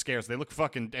rest of the scares. They look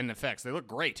fucking and effects. They look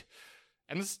great.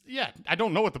 And this, yeah, I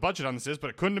don't know what the budget on this is,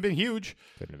 but it couldn't have been huge.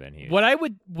 Couldn't have been huge. What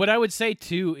I would say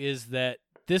too is that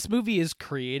this movie is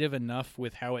creative enough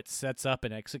with how it sets up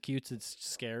and executes its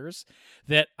scares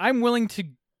that I'm willing to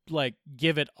like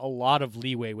give it a lot of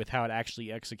leeway with how it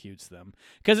actually executes them,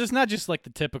 because it's not just like the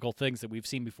typical things that we've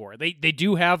seen before. They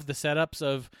do have the setups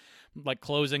of like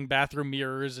closing bathroom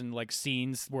mirrors and like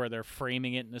scenes where they're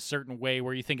framing it in a certain way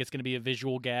where you think it's going to be a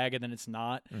visual gag and then it's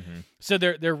not. So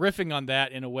they're riffing on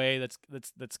that in a way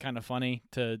that's kind of funny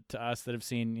to us that have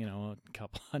seen, you know, a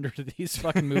couple hundred of these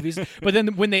fucking movies. But then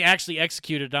when they actually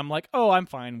execute it, I'm like, oh, I'm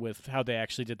fine with how they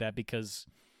actually did that because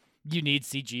you need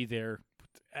CG there.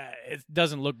 It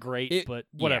doesn't look great, but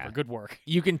whatever. yeah. Good work.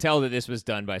 You can tell that this was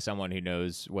done by someone who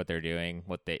knows what they're doing,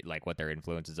 what their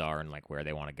influences are, and like where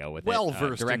they want to go with Well it.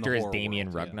 versed in the Director is horror Damien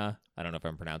world, yeah. Rugna. I don't know if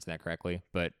I'm pronouncing that correctly,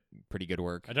 but pretty good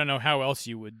work I don't know how else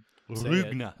you would say it.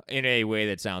 Rugna in a way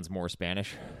that sounds more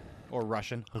Spanish. or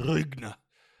Russian. Rugna.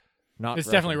 Not It's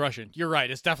Russian. definitely Russian. You're right.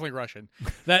 It's definitely Russian.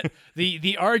 That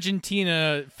the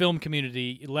Argentina film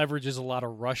community leverages a lot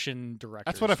of Russian directors.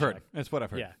 That's what I've heard. That's what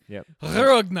I've heard. Yeah. Yep.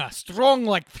 Rogna, strong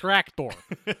like tractor.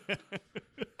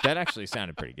 That actually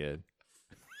sounded pretty good.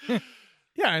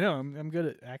 Yeah, I know. I'm good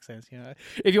at accents. Yeah.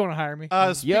 If you want to hire me.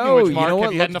 Speaking Yo, of which, you Mark, know have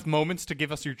what you had looks- enough moments to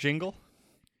give us your jingle?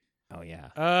 Oh yeah.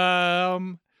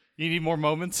 You need more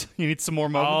moments? You need some more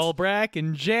moments? Albrecht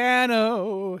and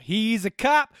Jano. He's a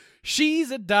cop.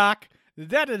 She's a doc.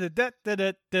 Da da da da da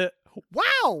da da.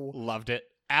 Wow. Loved it.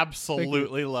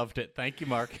 Absolutely loved it. Thank you,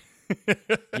 Mark.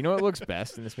 You know what looks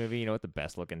best in this movie? You know what the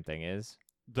best looking thing is?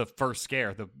 The first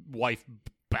scare, the wife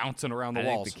bouncing around the I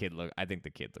walls. think the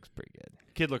kid looks pretty good.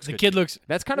 Kid looks The good. kid looks.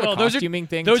 That's kind of Well, a those are- costuming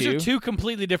thing Those too. are two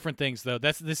completely different things, though.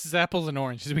 This is apples and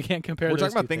oranges. We can't compare. We're those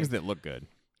talking about two things that look good.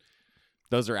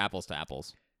 Those are apples to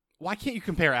apples. Why can't you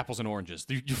compare apples and oranges?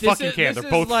 You This fucking is- can. this They're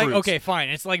is both like, fruits. Okay, fine.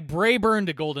 It's like Brayburn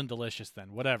to Golden Delicious.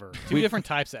 Then whatever. Two different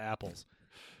types of apples.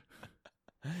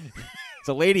 It's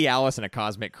a Lady Alice and a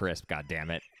Cosmic Crisp. God damn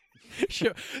it!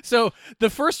 Sure. So the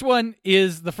first one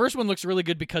looks really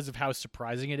good because of how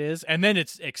surprising it is, and then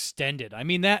it's extended. I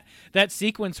mean that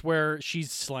sequence where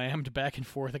she's slammed back and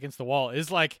forth against the wall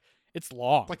is like it's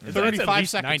long, Like It's 35 at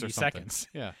least seconds 90 or something. seconds.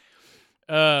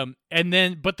 Yeah. And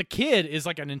then but the kid is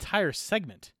like an entire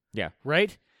segment, Yeah.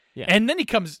 right? Yeah. And then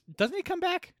doesn't he come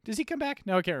back? Does he come back?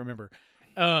 No, I can't remember.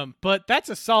 But that's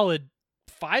a solid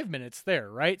 5 minutes there,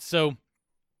 right? So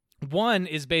one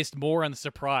is based more on the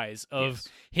surprise of Yes.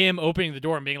 him opening the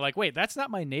door and being like, wait, that's not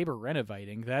my neighbor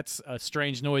renovating. That's a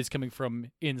strange noise coming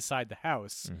from inside the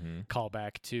house. Mm-hmm. Call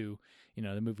back to,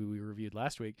 the movie we reviewed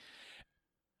last week.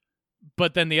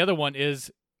 But then the other one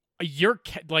is you're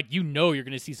going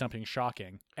to see something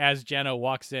shocking as Jano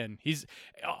walks in. He's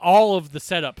all of the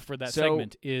setup for that So-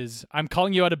 segment is I'm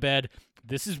calling you out of bed.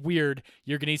 This is weird.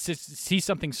 You're going to see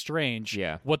something strange.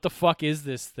 Yeah. What the fuck is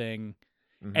this thing?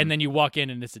 Mhm. And then you walk in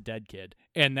and it's a dead kid.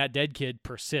 And that dead kid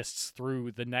persists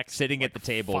through the next Sitting at the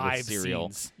table with 5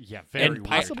 cereal. scenes. Yeah, very And weird.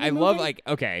 possibly I love moving?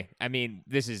 okay. I mean,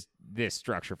 this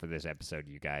structure for this episode,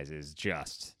 you guys, is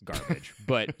just garbage.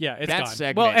 But Yeah, it's that gone.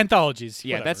 segment, Well, anthologies.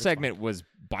 yeah, whatever, that it's fine. segment was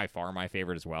by far my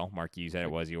favorite as well. Mark, you said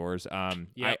it was yours.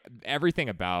 Yep. Everything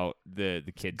about the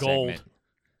kid Gold. segment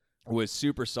was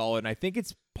super solid, and I think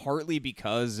it's partly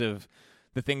because of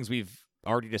the things we've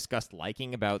already discussed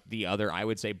liking about the other, I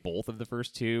would say both of the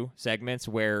first two segments,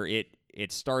 where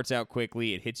it starts out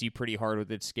quickly, it hits you pretty hard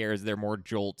with its scares, they're more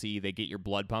jolty, they get your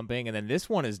blood pumping, and then this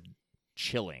one is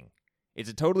chilling. It's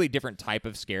a totally different type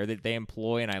of scare that they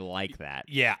employ, and I like that.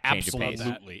 Yeah, change of pace.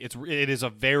 absolutely. It is a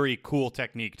very cool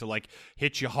technique to like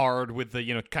hit you hard with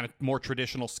the kind of more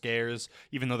traditional scares,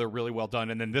 even though they're really well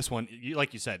done. And then this one,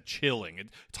 like you said, chilling.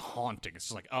 It's haunting. It's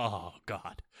just like, oh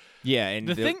god. Yeah, and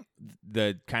The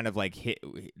the kind of like hit,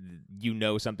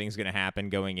 something's going to happen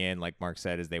going in, like Mark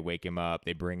said, as they wake him up,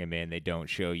 they bring him in, they don't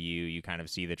show you, you kind of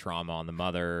see the trauma on the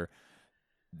mother.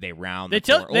 They round. They the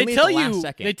tell corner. Only at the last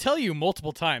second. they tell you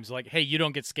multiple times like, hey, you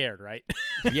don't get scared, right?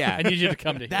 Yeah, I need you to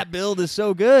come to that build is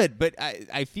so good, but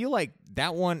I feel like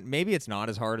that one, maybe it's not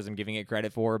as hard as I'm giving it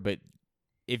credit for, but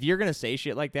if you're gonna say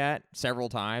shit like that several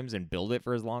times and build it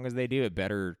for as long as they do, it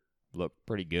better look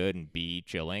pretty good and be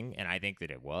chilling, and I think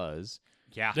that it was.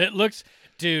 Yeah. It looks,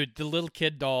 dude, the little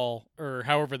kid doll, or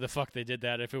however the fuck they did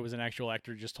that, if it was an actual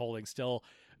actor just holding still,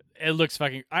 it looks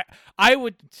fucking. I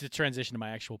would, to transition to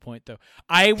my actual point though,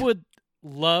 I would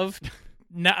love.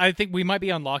 Now I think we might be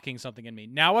unlocking something in me.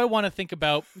 Now I want to think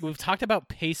about. We've talked about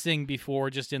pacing before,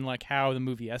 just in like how the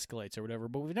movie escalates or whatever,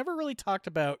 but we've never really talked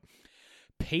about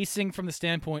pacing from the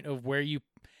standpoint of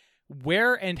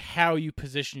where and how you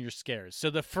position your scares. So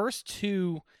the first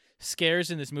two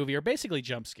scares in this movie are basically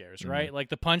jump scares, right? Like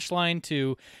the punchline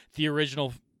to the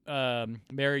original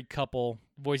married couple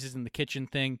voices in the kitchen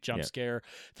thing, jump scare.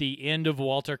 The end of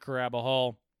Walter Caraba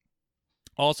Hall,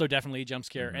 also definitely a jump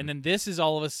scare. And then this is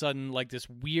all of a sudden like this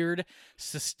weird,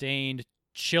 sustained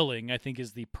chilling, I think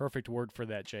is the perfect word for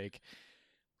that, Jake.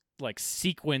 Like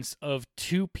sequence of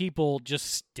two people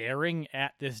just staring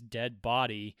at this dead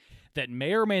body that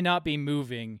may or may not be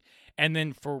moving, and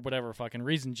then for whatever fucking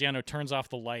reason, Jano turns off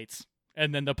the lights,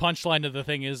 and then the punchline of the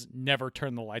thing is never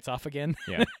turn the lights off again.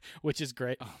 Yeah. Which is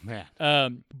great. Oh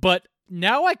man. But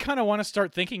now I kind of want to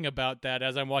start thinking about that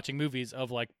as I'm watching movies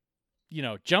of like,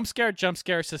 jump scare,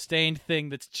 sustained thing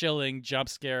that's chilling, jump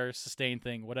scare, sustained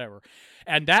thing, whatever.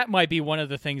 And that might be one of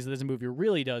the things that this movie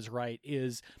really does right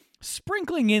is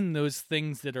sprinkling in those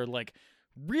things that are like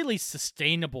really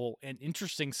sustainable and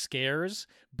interesting scares,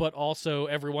 but also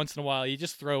every once in a while you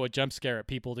just throw a jump scare at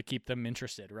people to keep them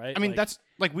interested, right? I mean, that's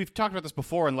like we've talked about this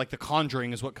before, and like The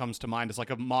Conjuring is what comes to mind as like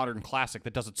a modern classic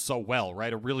that does it so well,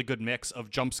 right? A really good mix of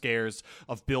jump scares,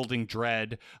 of building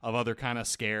dread, of other kind of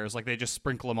scares. Like they just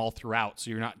sprinkle them all throughout, so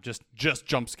you're not just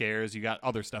jump scares. You got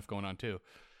other stuff going on too.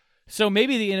 So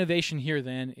maybe the innovation here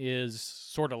then is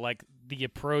sort of like the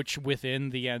approach within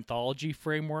the anthology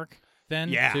framework then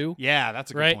too. Yeah,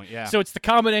 that's a good point. Yeah. So it's the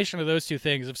combination of those two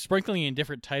things of sprinkling in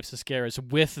different types of scares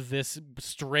with this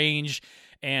strange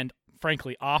and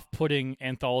frankly off-putting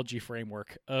anthology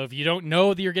framework of you don't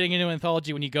know that you're getting into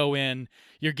anthology when you go in,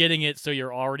 you're getting it so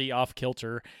you're already off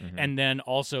kilter, and then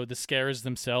also the scares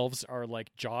themselves are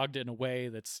like jogged in a way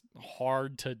that's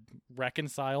hard to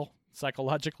reconcile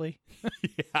psychologically.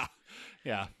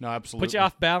 Yeah, no, absolutely. Puts you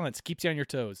off balance, keeps you on your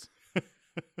toes.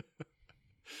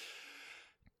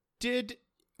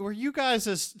 Were you guys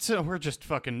so we're just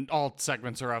fucking all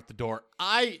segments are out the door.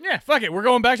 Yeah, fuck it. We're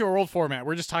going back to our old format.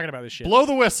 We're just talking about this shit. Blow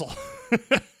the whistle.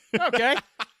 Okay.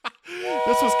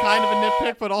 This was kind of a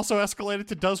nitpick, but also escalated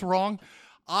to does wrong.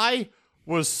 I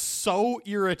was so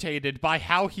irritated by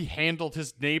how he handled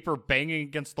his neighbor banging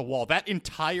against the wall. That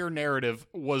entire narrative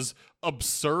was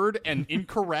absurd and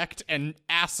incorrect and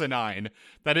asinine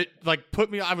that it like put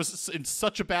me. I was in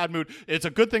such a bad mood. It's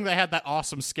a good thing they had that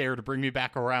awesome scare to bring me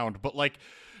back around, but like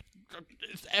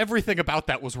everything about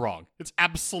that was wrong. It's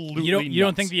absolutely you don't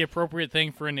nuts. think the appropriate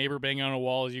thing for a neighbor banging on a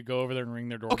wall is you go over there and ring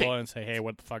their doorbell and say, "Hey,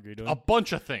 what the fuck are you doing?" A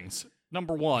bunch of things.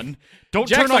 Number one, don't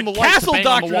Jack's turn on like, the light to Castle bang on the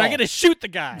Doctrine. wall. I gotta shoot the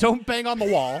guy. Don't bang on the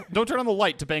wall. Don't turn on the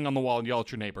light to bang on the wall and yell at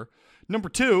your neighbor. Number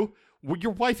two,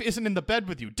 your wife isn't in the bed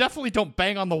with you. Definitely don't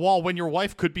bang on the wall when your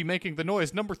wife could be making the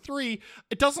noise. Number three,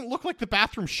 it doesn't look like the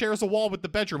bathroom shares a wall with the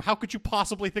bedroom. How could you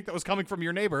possibly think that was coming from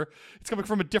your neighbor? It's coming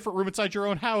from a different room inside your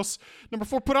own house. Number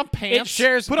four, put on pants.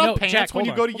 Put on pants Jack, when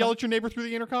you hold go on, to hold yell on. at your neighbor through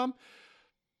the intercom.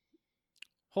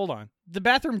 Hold on. The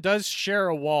bathroom does share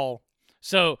a wall.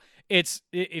 So it's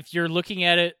if you're looking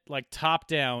at it like top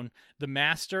down, the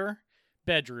master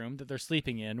bedroom that they're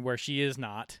sleeping in, where she is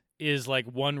not, is like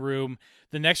one room.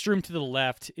 The next room to the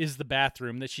left is the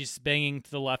bathroom that she's banging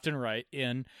to the left and right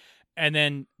in. And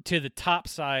then to the top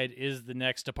side is the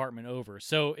next apartment over.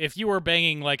 So if you were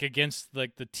banging like against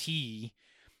like the T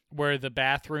where the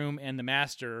bathroom and the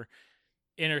master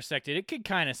intersected, it could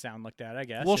kind of sound like that, I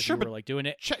guess. Well, if sure, you were, but like doing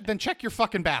it. Then check your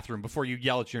fucking bathroom before you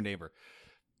yell at your neighbor.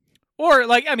 Or,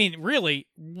 like, I mean, really,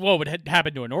 what would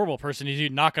happen to a normal person is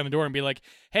you'd knock on the door and be like,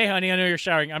 "Hey, honey, I know you're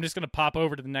showering. I'm just going to pop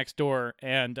over to the next door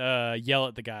and yell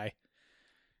at the guy."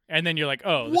 And then you're like,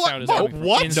 "Oh, the sound is coming from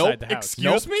inside the house."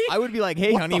 Excuse me? I would be like,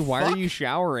 hey, What honey, the why fuck? are you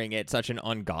showering at such an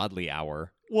ungodly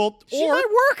hour? Well, She or might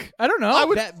work. I don't know. I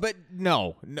would- But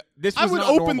no, this I was would not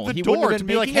open normal. the He wouldn't door have to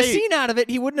been be like, making a hey- scene out of it.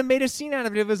 He wouldn't have made a scene out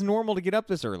of it if it was normal to get up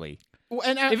this early.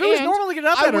 if it was normal to get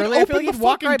up I that would early, I feel open like the you'd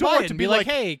walk fucking right door by it to and be be like,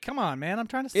 like- "Hey, come on, man, I'm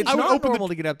trying to sleep." It's I would not open the- normal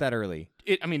to get up that early.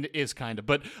 it is kind of,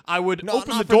 but I would No, open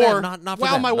the not for them, door not for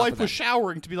while them, my not wife for was them.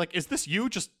 showering to be like, "Is this you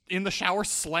just in the shower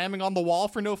slamming on the wall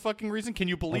for no fucking reason? Can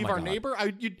you believe my our God. neighbor?"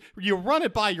 You run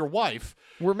it by your wife.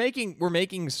 We're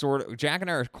making sort of Jack and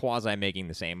I are quasi making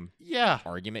the same Yeah.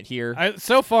 argument here.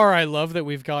 So far, I love that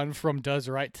we've gone from does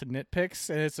right to nitpicks,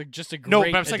 and it's just a great. No,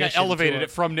 but I'm saying I addition to elevated our-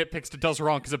 it from nitpicks to does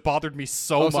wrong because it bothered me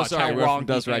so much sorry, how we went wrong from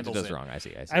does he right to handles does it. wrong. I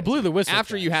see. I blew the whistle.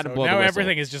 After Jack, you had to so blow now the whistle.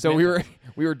 everything is just. So nitpick.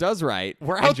 we were does right.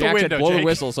 We're and out the Jack said window, blow the Jake.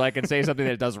 whistle so I can say something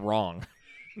that does wrong.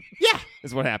 Yeah.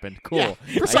 Is what happened. Cool. Yeah,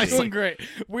 I see. precisely. doing great.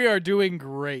 We are doing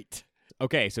great.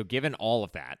 Okay, so given all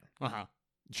of that, Uh-huh.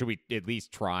 should we at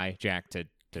least try, Jack, to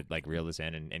like reel this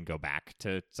in and go back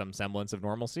to some semblance of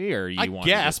normalcy, or you I want?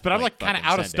 guess, but I'm like kind of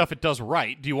fucking out of send stuff it does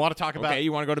right. Do you want to talk it? about Okay,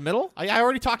 you want to go to middle? I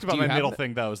already talked about Do you my have middle it?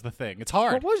 thing though, is the thing. It's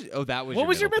hard. What was? Oh, that was. What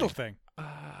was your middle thing?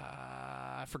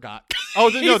 I forgot. Oh,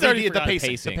 no, He's the already forgot.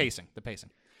 pacing. Pacing. The pacing.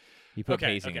 He put Okay,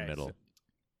 pacing in okay, middle.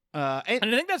 And And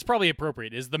I think that's probably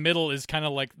appropriate. Is the middle is kind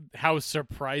of like how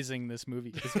surprising this movie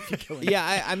is. If you go in.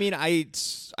 Yeah, I mean, I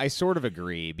sort of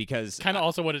agree because Kind of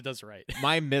also what it does right.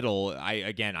 my middle,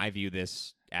 I view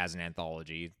this as an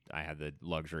anthology. I had the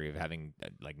luxury of having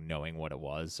like knowing what it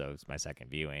was, so it's my second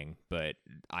viewing. But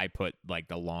I put like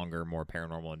the longer, more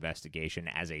paranormal investigation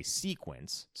as a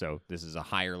sequence. So this is a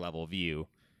higher level view,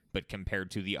 but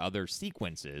compared to the other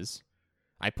sequences,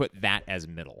 I put that as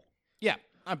middle. yeah,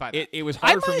 I buy that. It was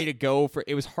hard for me to go for.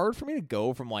 It was hard for me to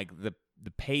go from like the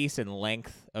pace and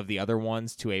length of the other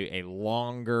ones to a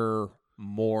longer,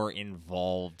 more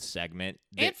involved segment.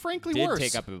 That And frankly did worse.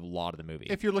 take up a lot of the movie.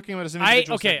 If you're looking at it as I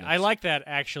individual segments. like that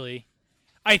actually.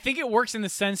 I think it works in the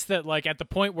sense that like at the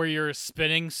point where you're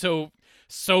spinning so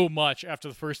so much after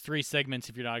the first 3 segments,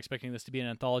 if you're not expecting this to be an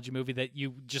anthology movie, that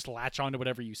you just latch on to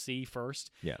whatever you see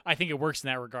first. Yeah. I think it works in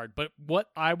that regard. But what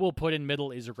I will put in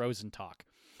middle is Rosentalk.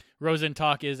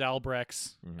 Rosentalk is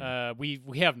Albrecht's. We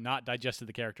have not digested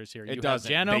the characters here. It You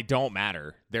doesn't. have Jano. They don't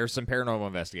matter. There's some paranormal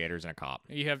investigators and a cop.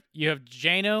 You have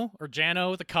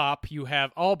Jano the cop. You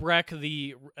have Albrecht,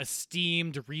 the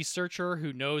esteemed researcher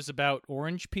who knows about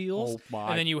orange peels. Oh my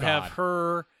and then you God. have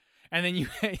her, and then you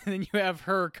and then you have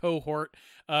her cohort,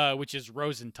 which is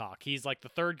Rosentalk. He's like the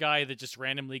third guy that just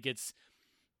randomly gets.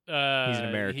 He's an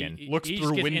American. Looks he just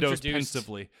through gets windows introduced.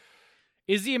 pensively.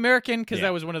 Is he American? Because Yeah.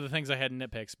 that was one of the things I had in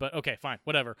nitpicks. But okay, fine,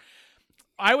 whatever.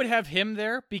 I would have him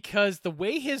there because the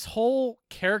way his whole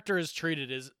character is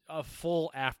treated is a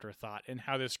full afterthought in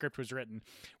how the script was written.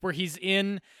 Where he's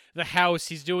in the house,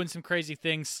 he's doing some crazy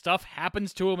things, stuff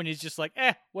happens to him, and he's just like,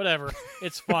 whatever,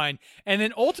 it's fine. And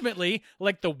then ultimately,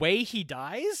 like the way he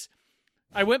dies,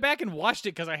 I went back and watched it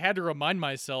because I had to remind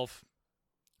myself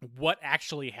what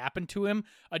actually happened to him.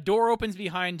 A door opens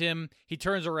behind him, he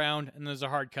turns around, and there's a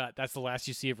hard cut. That's the last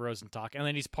you see of Rosentalk. And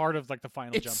then he's part of like the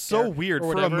final jump It's so scare weird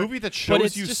or for a whatever. movie that But shows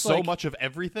it's you just so like- much of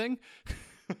everything.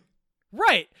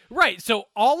 Right. So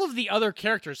all of the other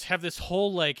characters have this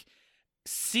whole like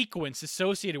sequence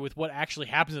associated with what actually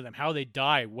happens to them, how they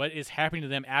die, what is happening to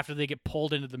them after they get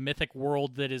pulled into the mythic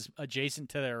world that is adjacent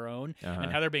to their own,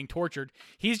 and how they're being tortured.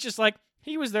 He's just like,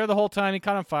 he was there the whole time. He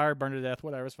caught on fire, burned to death,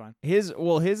 whatever, it's fine. His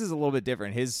is a little bit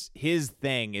different. His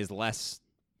thing is less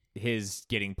his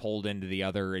getting pulled into the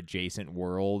other adjacent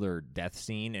world or death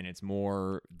scene, and it's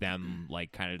more them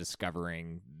like kind of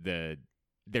discovering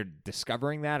they're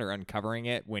discovering that or uncovering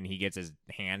it when he gets his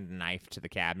hand knifed to the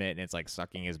cabinet and it's like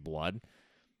sucking his blood.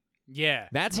 Yeah.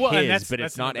 That's Well, and his, but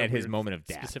that's it's not another at his weird moment of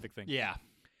death. Specific thing. Yeah,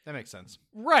 that makes sense.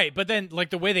 Right, but then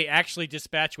like the way they actually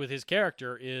dispatch with his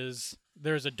character is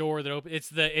there's a door that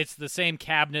opens. It's the same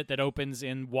cabinet that opens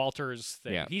in Walter's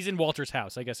thing. Yeah. He's in Walter's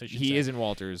house, I guess I should say. He is in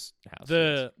Walter's house.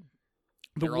 The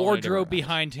They're all in a wardrobe different house.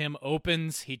 behind him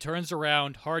opens. He turns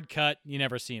around, hard cut. You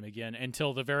never see him again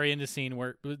until the very end of the scene,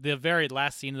 where the very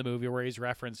last scene of the movie where he's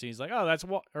referenced. He's like, "Oh, that's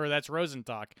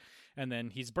Rosentalk," and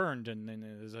then he's burned, and then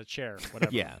there's a chair,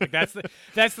 whatever. Yeah. like that's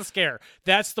the scare.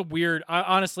 That's the weird.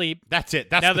 Honestly, That's it.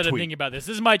 That's now the that I'm tweet. thinking about this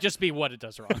might just be what it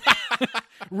does wrong.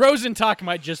 Rosentalk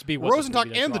might just be what this Rosentalk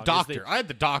movie does and the wrong, is doctor. I had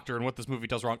the doctor and what this movie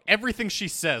does wrong. Everything she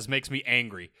says makes me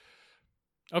angry.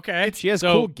 Okay, She has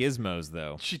so, cool gizmos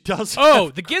though. She does. Oh,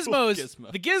 have the cool gizmos.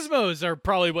 gizmos. The gizmos are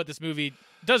probably what this movie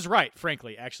does right.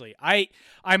 Frankly, actually, I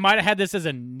might have had this as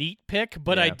a neat pick,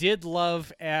 but I Yeah. did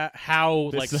love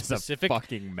how This like is specific. a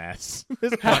fucking mess.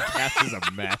 This podcast is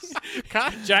a mess.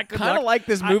 Jack, good Kind of luck. like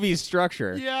this movie's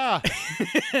structure. Yeah.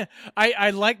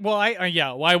 I like. Well,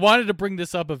 I wanted to bring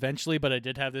this up eventually, but I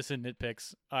did have this in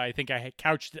nitpicks. I think I had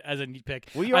couched it as a neat pick.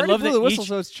 Well, you I already love blew that the whistle, each-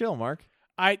 so it's chill, Mark.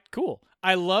 Cool.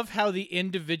 I love how the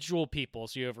individual people,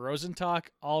 so you have Rosentalk,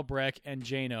 Albrecht, and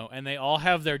Jano, and they all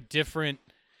have their different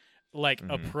like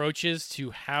approaches to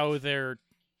how they're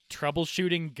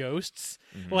troubleshooting ghosts.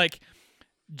 Like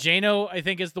Jano, I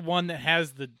think, is the one that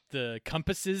has the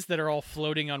compasses that are all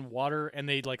floating on water, and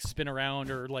they like spin around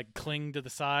or like cling to the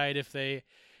side if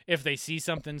they see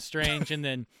something strange. And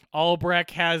then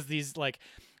Albrecht has these like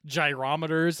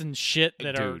gyrometers and shit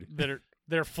that are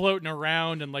they're floating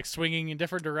around and like swinging in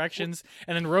different directions.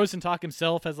 And then Rosentalk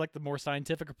himself has like the more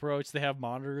scientific approach. They have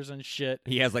monitors and shit.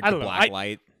 He has like I the don't know. black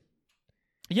light.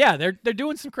 Yeah, they're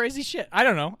doing some crazy shit. I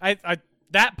don't know. I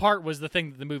that part was the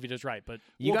thing that the movie does right, but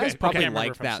You Okay, guys probably okay. I can't remember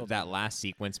liked if I'm still that last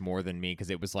sequence more than me because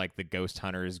it was like the ghost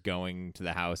hunters going to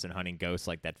the house and hunting ghosts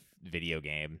like that video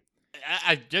game.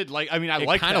 I did like. I mean, I It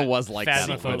like kind of that was like that.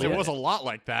 a Phasmophobia. little It bit. was a lot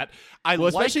like that. Well,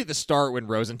 especially at the start when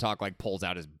Rosentalk like pulls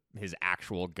out his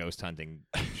actual ghost hunting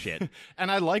shit. And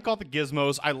I like all the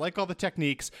gizmos. I like all the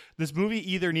techniques. This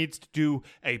movie either needs to do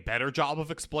a better job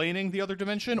of explaining the other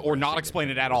dimension or not explain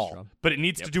it at all. But it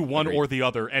needs to do one Agreed. or the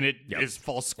other, and it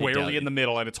falls squarely does. in the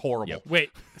middle, and it's horrible.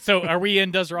 wait. So are we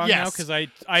in does wrong now? Yes. Because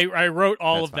I wrote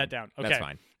all That's of fine. that down. Okay, That's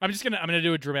fine. I'm gonna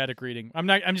do a dramatic reading. I'm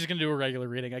just gonna do a regular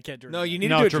reading. I can't do. No, you dramatic. need to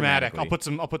No, do it dramatic.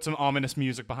 dramatically. I'll put some ominous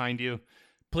music behind you.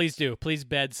 Please do. Please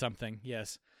bed something.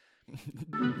 Yes.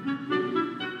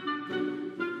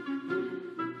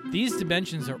 These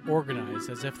dimensions are organized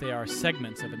as if they are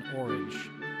segments of an orange.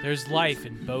 There's life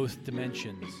in both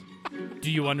dimensions. Do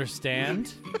you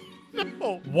understand?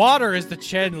 Water is the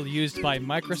channel used by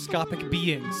microscopic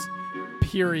beings.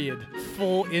 Period.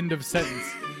 Full end of sentence.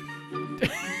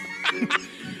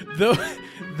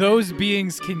 Those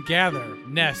beings can gather,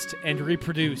 nest, and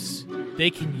reproduce. They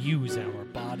can use our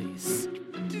bodies.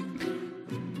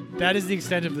 That is the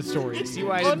extent of the story. See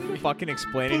why I didn't fucking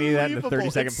explain any of that in the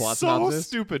 30-second It's plot so synopsis?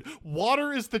 stupid.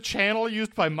 Water is the channel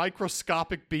used by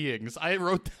microscopic beings. I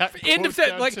wrote that. End of quote set.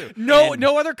 down, Like too. no And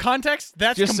other context.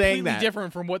 That's just saying completely that.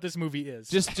 different from what this movie is.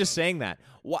 Just saying that.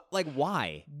 What? Like,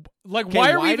 why? like okay,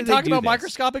 why are why we do even they talking do about this?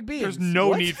 microscopic beings? There's no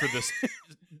What? need for this.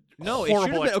 No, it should have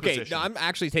horrible been. Okay, exposition. no, I'm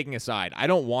actually taking a side. I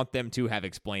don't want them to have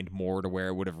explained more to where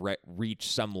it would have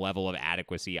reached some level of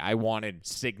adequacy. I wanted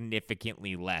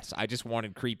significantly less. I just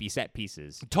wanted creepy set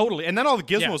pieces. Totally. And then all the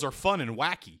gizmos are fun and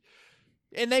wacky.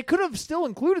 And they could have still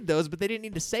included those, but they didn't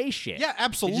need to say shit. Yeah,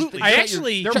 absolutely. I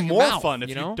actually- they're shut your more mouth, fun if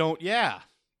you you, know? don't. Yeah.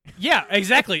 Yeah,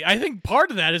 exactly. I think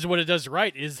part of that is what it does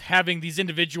right is having these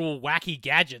individual wacky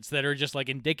gadgets that are just like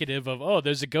indicative of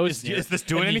there's a ghost. Is this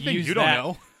doing and they anything? use You don't that.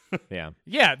 know. Yeah.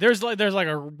 Yeah, there's like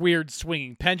a weird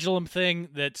swinging pendulum thing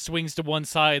that swings to one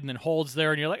side and then holds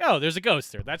there, and you're like, oh, there's a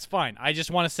ghost there. That's fine. I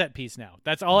just want a set piece now.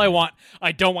 That's all I want.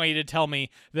 I don't want you to tell me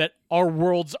that our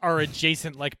worlds are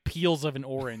adjacent like peels of an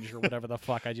orange or whatever the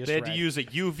fuck I just They had read. to use a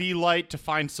UV light to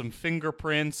find some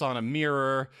fingerprints on a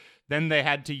mirror. Then they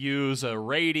had to use a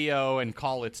radio and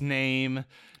call its name.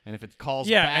 And if it calls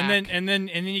yeah, back, and then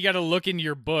you got to look into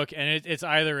your book, and it's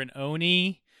either an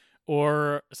Oni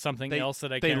or something else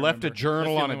that I they can't left remember. a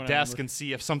journal That's the on only a one I desk remember. and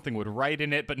see if something would write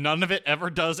in it, but none of it ever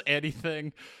does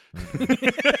anything.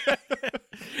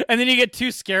 And then you get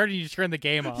too scared and you turn the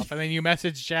game off, and then you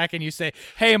message Jack and you say,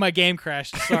 "Hey, my game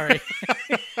crashed. Sorry."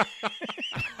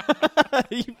 Are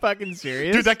you fucking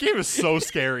serious? Dude, that game is so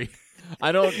scary.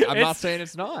 I'm not It's- saying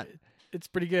it's not. It's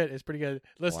pretty good. It's pretty good.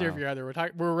 Listener, if Wow. you're out there,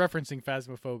 we're referencing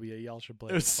Phasmophobia. Y'all should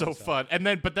play. It was so fun.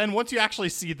 But then once you actually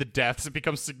see the deaths, it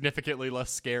becomes significantly less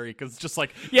scary because it's just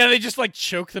like, Yeah, they just like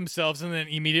choke themselves and then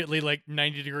immediately like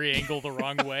 90-degree angle the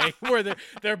wrong way, where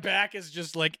their back is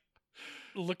just like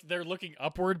they're looking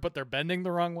upward, but they're bending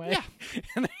the wrong way. Yeah.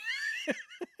 And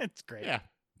it's great. yeah,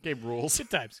 game rules. Good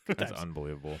times. Good That's times.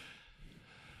 unbelievable.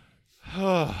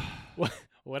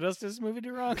 What else does this movie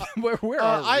do wrong? Where are we?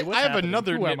 I What's have happening?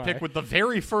 another Who am nitpick I? with the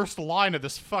very first line of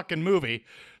this fucking movie.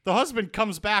 The husband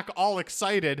comes back all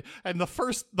excited, and the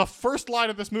first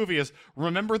line of this movie is,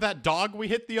 "Remember that dog we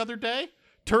hit the other day?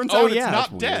 Turns Oh, out yeah, it's that's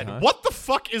not weird, dead." huh? What the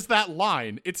fuck is that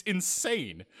line? It's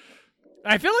insane.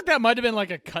 I feel like that might have been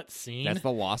like a cut scene. That's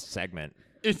the lost segment.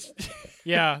 It's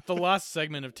Yeah, the last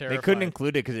segment of Terrified. They couldn't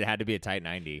include it because it had to be a tight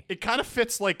 90. it kind of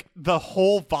fits like the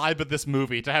whole vibe of this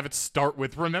movie to have it start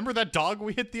with, "Remember that dog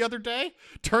we hit the other day?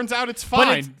 Turns out it's But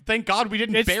fine. it's- Thank God we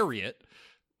didn't it's- bury it."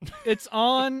 It's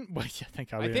on. Well, yeah, thank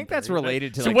God we I didn't think that's bury it.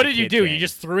 related to, So like, what the did you kid do? thing. You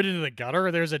just threw it into the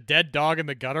gutter? There's a dead dog in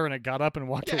the gutter, and it got up and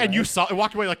walked away. And you saw it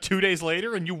walked away like 2 days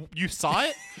later, and you saw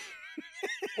it,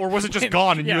 or was it just Wait,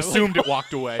 gone and yeah, you like- assumed it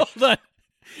walked away? Hold on.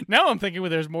 Now I'm thinking,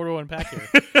 well, there's more to unpack here.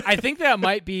 I think that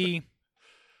might be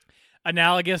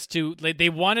analogous to like, they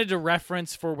wanted to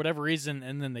reference for whatever reason,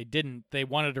 and then they didn't. They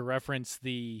wanted to reference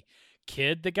the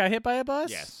kid that got hit by a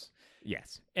bus.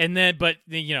 Yes. And then, but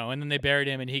and then they buried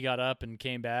him, and he got up and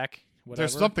came back. Whatever.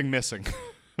 There's something missing.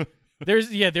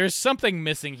 There's something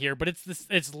missing here, but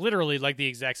it's literally like the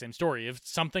exact same story. If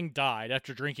something died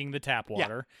after drinking the tap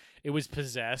water, it was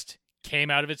possessed,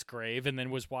 came out of its grave, and then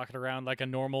was walking around like a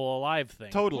normal alive thing.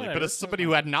 Totally. Whatever. But as somebody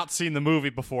who had not seen the movie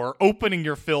before, opening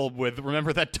your film with,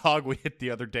 "Remember that dog we hit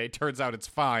the other day? Turns out it's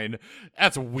fine."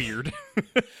 That's weird.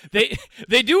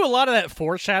 they do a lot of that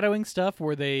foreshadowing stuff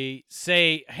where they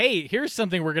say, "Hey, here's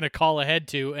something we're gonna call ahead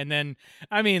to," and then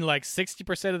like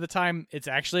 60% of the time it's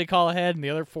actually a call ahead, and the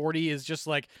other 40 is just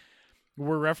like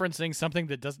we're referencing something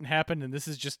that doesn't happen, and this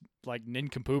is just like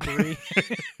nincompoopery.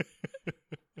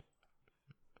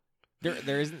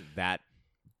 There isn't that.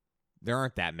 There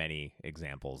aren't that many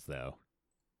examples though.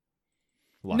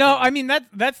 No, Luckily. I mean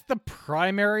that's the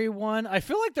primary one. I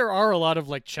feel like there are a lot of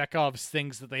like Chekhov's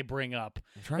things that they bring up.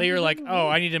 That you're like, oh,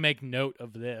 I need to make note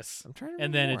of this, I'm trying to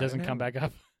and then it remember. I doesn't don't come have- back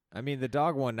up. I mean, the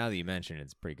dog one. Now that you mention it,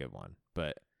 it's a pretty good one,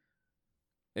 but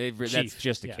that's Chief,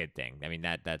 just a yeah. kid thing. I mean,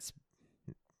 that's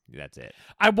it.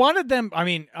 I wanted them. I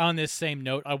mean, on this same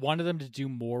note, I wanted them to do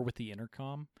more with the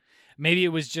intercom. Maybe it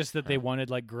was just that they wanted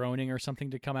like groaning or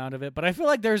something to come out of it. But I feel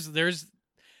like there's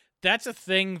that's a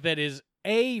thing that is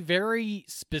very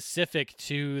specific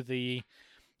to the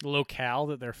locale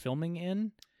that they're filming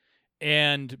in,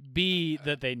 and B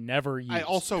that they never use. I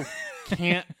also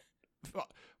can't.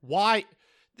 Why?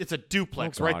 It's a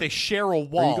duplex, Oh, right? God. They share a Are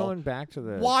wall. you going back to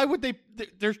the? Why would they?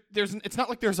 There's. It's not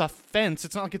like there's a fence.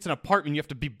 It's not like it's an apartment you have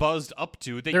to be buzzed up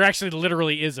to. There actually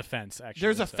literally is a fence. Actually,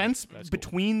 There's a so fence that's cool.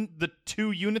 between the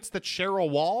two units that share a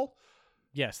wall.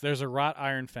 Yes, there's a wrought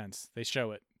iron fence. They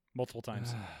show it multiple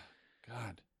times.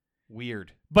 God,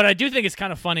 weird. But I do think it's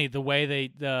kind of funny the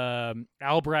way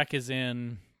Albrecht is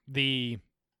in the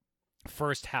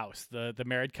first house, the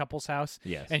married couple's house.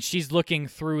 Yes. And she's looking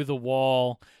through the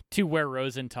wall to where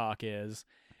Rosentalk is.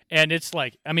 And it's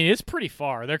like, I mean, it's pretty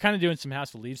far. They're kind of doing some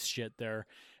House of Leaves shit there.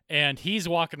 And he's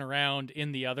walking around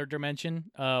in the other dimension,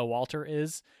 Walter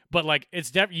is. But, like,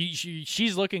 it's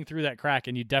she's looking through that crack,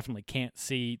 and you definitely can't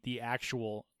see the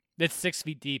actual... It's 6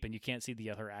 feet deep, and you can't see the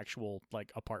other actual,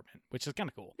 like, apartment, which is kind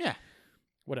of cool. Yeah.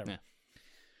 Whatever.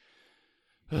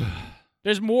 Yeah.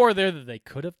 There's more there that they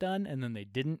could have done, and then they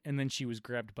didn't, and then she was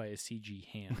grabbed by a CG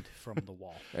hand from the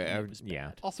wall. It was yeah.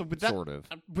 bad. Also, with that, Sort of.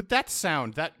 with that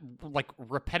sound, that like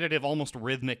repetitive, almost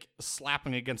rhythmic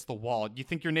slapping against the wall, you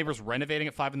think your neighbor's renovating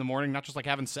at 5 a.m, not just like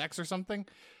having sex or something?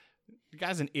 The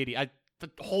guy's an idiot.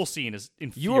 The whole scene is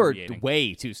You are infuriating.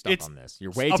 way too stuck It's on this.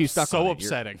 You're way too stuck so on it.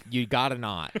 upsetting. You gotta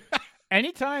not.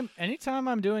 Anytime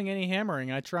I'm doing any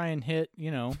hammering, I try and hit,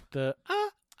 the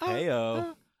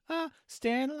Heyo.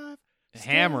 stand alive.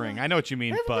 Hammering. I know what you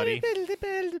mean, buddy.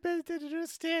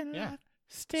 Stand Yeah. alive.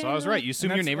 So I was right. You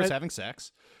assume And your that's- neighbor's having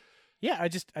sex. Yeah, I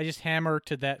just hammer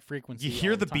to that frequency. You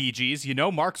hear all the time. Bee Gees. You know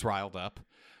Mark's riled up.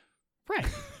 Right.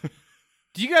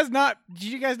 Did you guys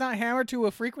not hammer to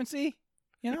a frequency?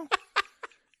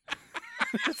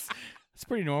 It's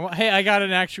pretty normal. Hey, I got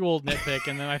an actual nitpick,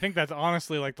 and then I think that's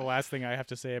honestly like the last thing I have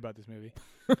to say about this movie.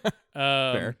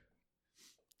 Fair.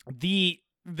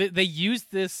 They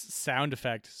used this sound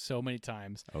effect so many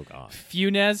times. Oh god.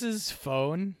 Funez's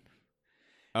phone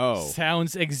Oh.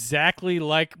 sounds exactly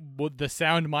like what the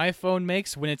sound my phone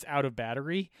makes when it's out of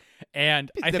battery. And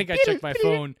I think I checked my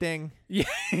phone. thing. Yeah,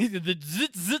 the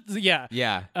zit, zit, yeah.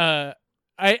 Yeah.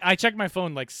 I checked my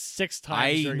phone like 6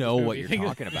 times. I during know this what movie, you're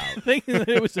talking about. thinking that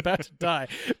it was about to die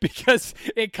because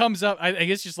it comes up. I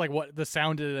guess just like what the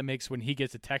sound that it makes when he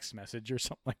gets a text message or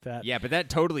something like that. Yeah, but that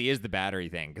totally is the battery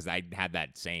thing because I had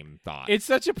that same thought. It's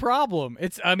such a problem.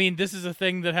 I mean, this is a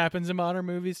thing that happens in modern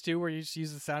movies too, where you just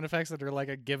use the sound effects that are like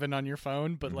a given on your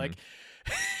phone. But like,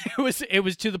 it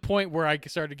was to the point where I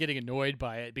started getting annoyed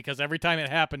by it because every time it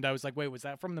happened, I was like, wait, was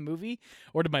that from the movie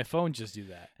or did my phone just do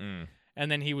that? And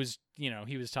then he was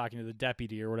talking to the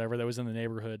deputy or whatever that was in the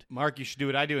neighborhood. Mark, you should do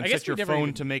what I do and I guess set your we never phone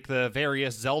even- to make the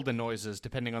various Zelda noises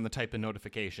depending on the type of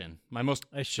notification.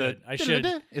 I should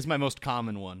is my most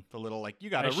common one. The little like you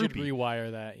got I a should rupee.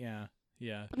 rewire that.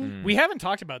 Yeah. We haven't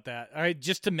talked about that. All right,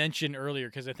 just to mention earlier,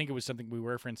 because I think it was something we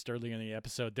referenced earlier in the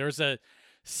episode. There's a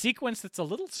sequence that's a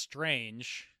little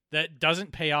strange that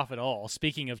doesn't pay off at all.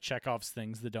 Speaking of Chekhov's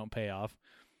things that don't pay off,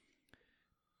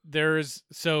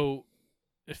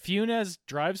 Funez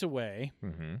drives away,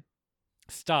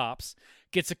 stops,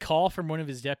 gets a call from one of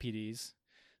his deputies.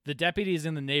 The deputy is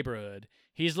in the neighborhood.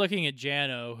 He's looking at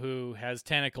Jano, who has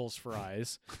tentacles for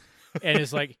eyes, and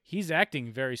is like, he's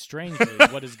acting very strangely.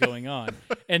 What is going on?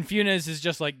 And Funez is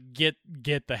just like, get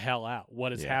the hell out.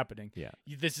 What is happening? Yeah.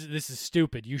 This is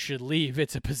stupid. You should leave.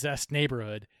 It's a possessed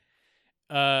neighborhood.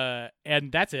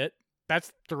 And that's it.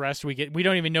 That's the rest we get. We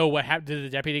don't even know what happened. Did the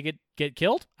deputy get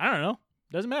killed? I don't know.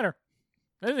 Doesn't matter.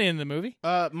 That's the end of the movie.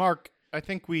 Mark, I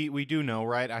think we do know,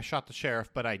 right? I shot the sheriff,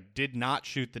 but I did not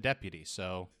shoot the deputy,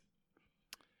 so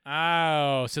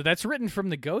Oh, so that's written from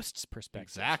the ghost's perspective.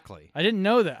 exactly. I didn't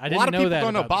know that. I A didn't lot of know people that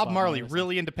don't know. about the Bob Marley stuff.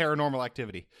 really into paranormal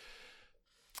activity.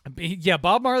 Yeah,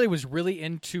 Bob Marley was really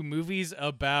into movies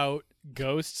about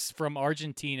ghosts from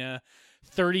Argentina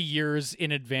 30 years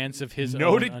in advance of his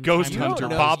Noted own ghost untimely hunter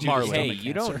demise Bob due to Marley. Hey, stomach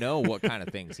you cancer. don't know what kind of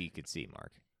things he could see,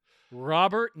 Mark.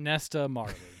 Robert Nesta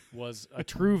Marley was a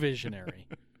true visionary.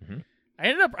 Mhm.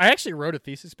 I actually wrote a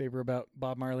thesis paper about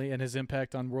Bob Marley and his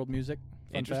impact on world music.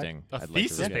 Fun Interesting. A I'd like to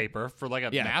thesis read it. paper for like a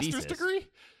Yeah, master's thesis. degree?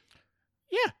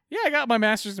 Fact. Yeah, I got my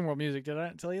master's in world music. Did I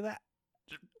not tell you that?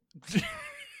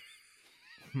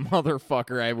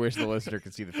 Motherfucker, I wish the listener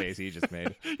could see the face he just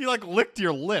made. You like licked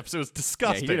your lips. It was Yeah,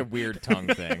 disgusting. he did a weird tongue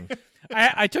thing.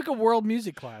 I took a world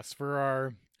music class for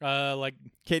our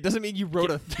Okay, it doesn't mean you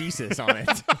wrote a thesis on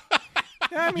it.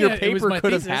 I mean, Your it was paper my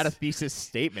could have thesis. had a thesis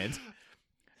statement.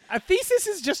 A thesis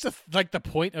is just like the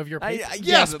point of your paper. Yes,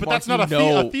 Yeah, but Mark, that's not you a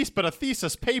know- thesis. But a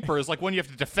thesis paper is like one you have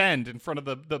to defend in front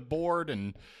of the board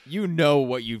and You know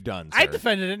what you've done, sir. I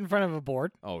defended it in front of a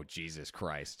board. Oh, Jesus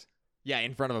Christ. Yeah,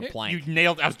 in front of a plank. you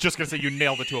nailed. I was just gonna say you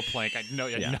nailed it to a plank. I know.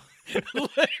 Yeah.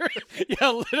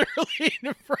 literally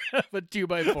in front of a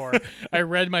 2x4. I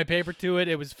read my paper to it.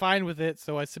 It was fine with it,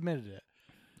 so I submitted it.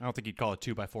 I don't think you'd call it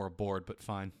 2x4 a board, but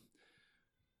fine.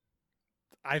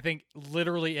 I think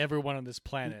literally everyone on this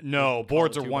planet. No, would call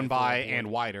boards a are 1 2x4 by a board.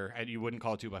 and wider, and you wouldn't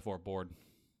call it 2x4 a board.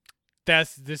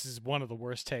 This is one of the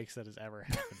worst takes that has ever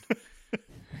happened.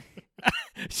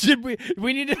 Should we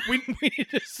need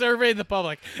to survey the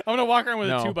public. I'm gonna walk around with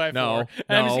a 2x4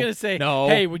 and I'm just gonna say, no.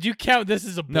 hey, would you count this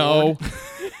as a board? No.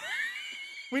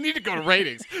 We need to go to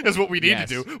ratings. Is what we need Yes.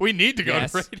 to do. We need to go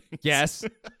Yes. to ratings. Yes.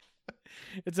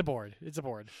 It's a board. It's a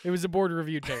board. It was a board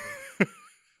review table.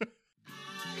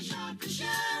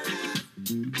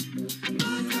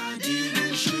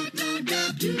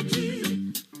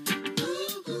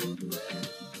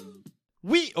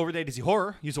 We, over at A to Z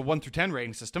Horror, use a 1 through 10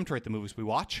 rating system to rate the movies we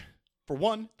watch. For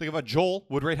 1, think of how Joel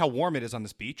would rate how warm it is on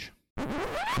this beach.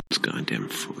 It's goddamn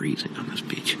freezing on this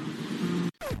beach.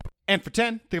 And for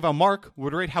 10, think of how Mark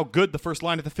would rate how good the first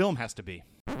line of the film has to be.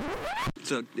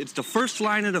 It's the first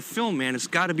line of the film, man. It's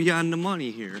got to be on the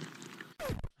money here.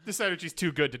 This energy's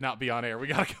too good to not be on air. We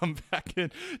gotta come back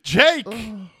in. Jake!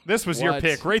 This was your What?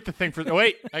 pick. Rate the thing for... Oh,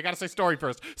 wait. I gotta say story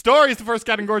first. Story is the first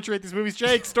category to rate these movies.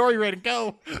 Jake, story rating,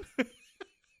 go!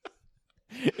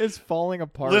 It's falling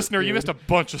apart. Listener, you dude. missed a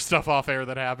bunch of stuff off air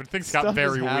that happened. Things Stuff got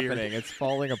very is happening. weird. It's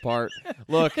falling apart.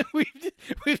 Look,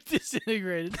 We've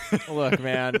disintegrated. look,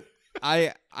 man.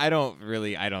 I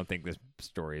don't think this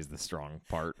story is the strong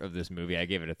part of this movie. I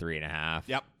gave it a 3.5.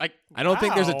 Yep. I don't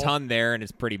think there's a Wow. ton there, and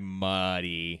it's pretty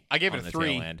muddy. I gave on it a the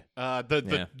 3. tail end.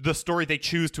 The story they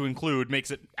choose to include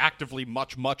makes it actively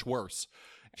much, much worse.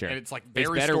 Sure. And it's like It's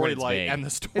very better when story it's light, vague. and the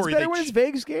It's story better they when it's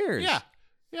vague scares.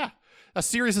 Yeah. A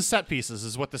series of set pieces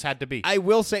is what this had to be. I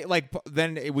will say, like,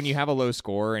 then when you have a low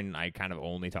score, and I kind of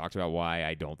only talked about why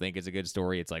I don't think it's a good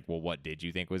story, it's like, well, what did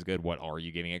you think was good? What are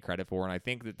you giving it credit for? And I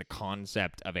think that the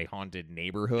concept of a haunted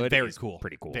neighborhood Very is cool.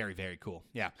 pretty cool. Very, very cool.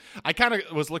 Yeah. I kind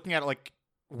of was looking at it like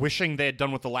wishing they had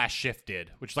done what The Last Shift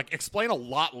did, which is like explain a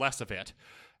lot less of it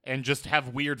and just have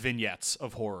weird vignettes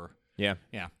of horror. Yeah.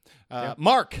 Yeah.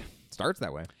 Mark. Starts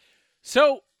that way.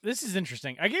 So this is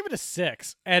interesting. I gave it a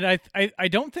 6, and I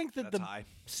don't think that That's the high.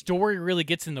 story really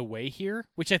gets in the way here,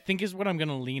 which I think is what I'm going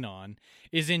to lean on.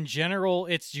 Is in general,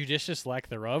 it's judicious lack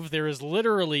thereof. There is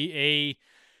literally a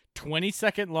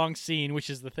 20-second long scene, which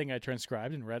is the thing I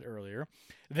transcribed and read earlier,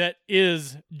 that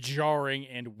is jarring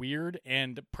and weird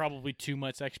and probably too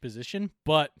much exposition.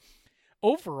 But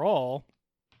overall,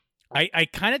 I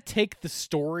kind of take the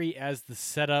story as the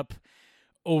setup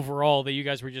overall that you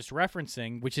guys were just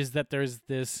referencing, which is that there's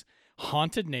this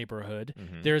haunted neighborhood.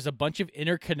 There's a bunch of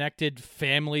interconnected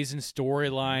families and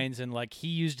storylines, and like he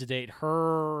used to date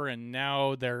her, and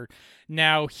now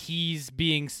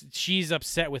she's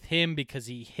upset with him because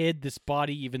he hid this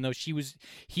body, even though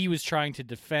he was trying to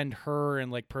defend her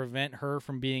and like prevent her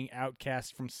from being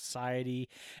outcast from society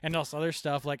and all this other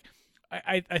stuff. Like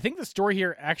I think the story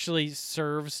here actually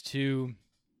serves to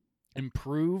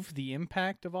improve the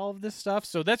impact of all of this stuff.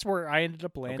 So that's where I ended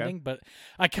up landing, but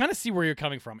I kind of see where you're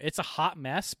coming from. It's a hot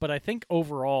mess, but I think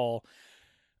overall,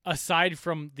 aside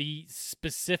from the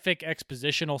specific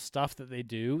expositional stuff that they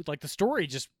do, like the story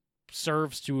just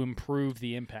serves to improve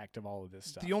the impact of all of this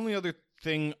stuff. The only other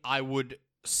thing I would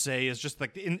say is just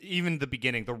like even the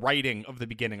beginning, the writing of the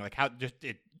beginning, like how just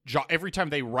every time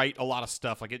they write a lot of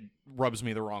stuff, like it rubs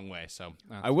me the wrong way. So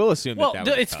I will assume Well, that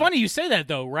was it's cut. funny you say that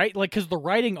though, right? Like, because the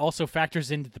writing also factors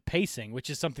into the pacing, which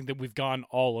is something that we've gone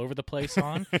all over the place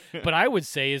on. But I would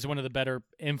say is one of the better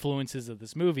influences of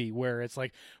this movie, where it's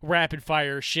like rapid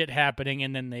fire shit happening,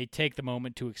 and then they take the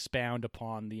moment to expound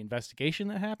upon the investigation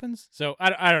that happens. So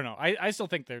I don't know. I still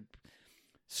think the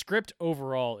script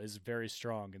overall is very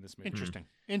strong in this movie.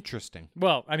 Interesting.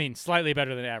 Well, I mean, slightly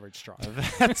better than average strong.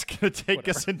 That's going to take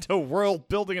us into world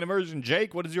building and immersion.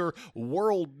 Jake, what is your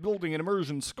world building and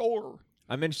immersion score?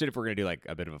 I'm interested if we're going to do like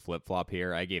a bit of a flip flop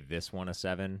here. I gave this one a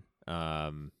 7.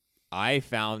 I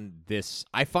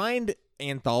find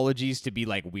anthologies to be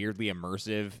like weirdly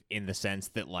immersive in the sense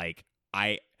that like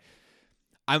it's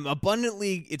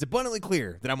abundantly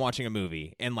clear that I'm watching a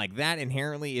movie, and like that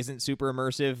inherently isn't super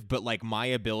immersive, but like my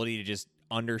ability to just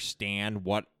understand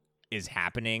what is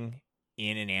happening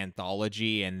in an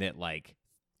anthology, and that like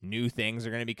new things are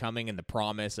going to be coming, and the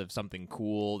promise of something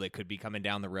cool that could be coming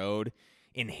down the road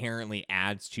inherently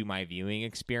adds to my viewing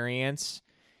experience.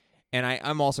 And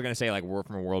I'm also going to say, like,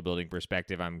 from a world building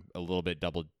perspective, I'm a little bit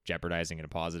double jeopardizing in a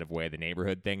positive way the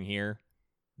neighborhood thing here.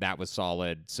 That was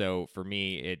solid. So for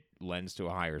me, it lends to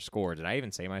a higher score. Did I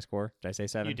even say my score? Did I say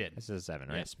 7? You did. This is a 7,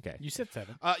 right? Yes. Okay. You said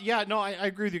 7. Yeah, no, I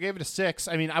agree with you. Gave it a 6.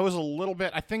 I mean, I was a little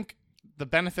bit, I think the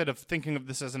benefit of thinking of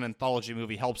this as an anthology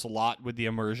movie helps a lot with the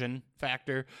immersion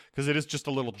factor, because it is just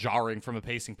a little jarring from a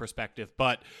pacing perspective.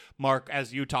 But Mark,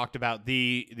 as you talked about,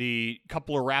 the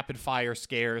couple of rapid fire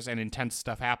scares and intense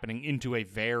stuff happening into a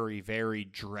very, very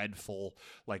dreadful,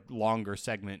 like longer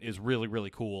segment is really, really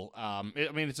cool. I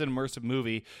mean, it's an immersive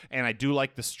movie, and I do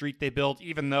like the street they built,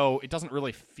 even though it doesn't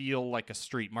really feel like a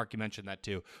street. Mark, you mentioned that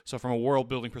too. So from a world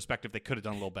building perspective, they could have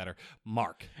done a little better.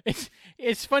 Mark.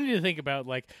 It's funny to think about,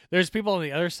 like, there's people people on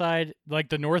the other side, like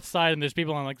the north side, and there's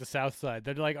people on like the south side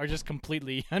that are just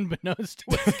completely unbeknownst to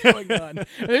what's going on. And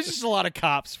there's just a lot of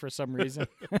cops for some reason.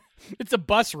 It's a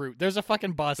bus route. There's a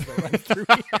fucking bus that runs through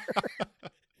here.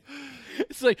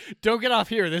 It's like, don't get off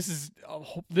here. This is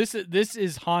haunted. This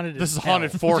is hell.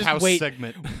 haunted Just 4-house wait,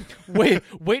 segment.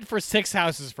 wait for 6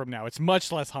 houses from now. It's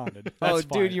much less haunted. That's Oh, fine.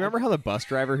 dude, you remember how the bus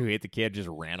driver who hit the kid just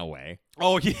ran away?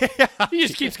 Oh yeah, He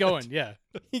just keeps going. Yeah.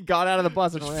 He got out of the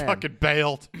bus and just ran. fucking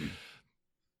bailed.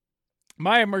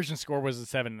 My immersion score was a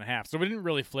 7.5, so we didn't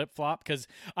really flip flop because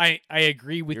I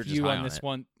agree with You're just you high on on this it.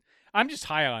 one. I'm just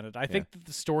high on it. I think that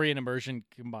the story and immersion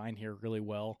combine here really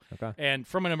well. Okay. And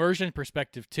from an immersion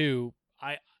perspective too,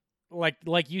 I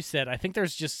like you said, I think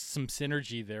there's just some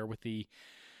synergy there with the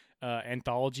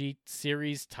anthology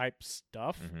series type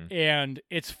stuff. Mhm. And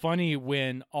it's funny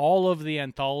when all of the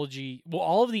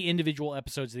individual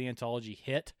episodes of the anthology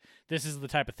hit. This is the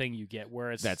type of thing you get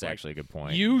where it's That's like, actually a good point.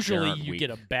 There usually aren't you weak- get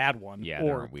a bad one, Yeah,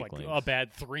 there or aren't weak like links. a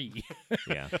bad 3.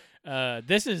 Yeah.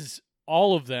 This is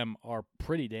all of them are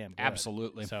pretty damn good.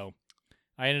 Absolutely. So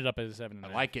I ended up at a 7.5.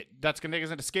 I like it. That's gonna take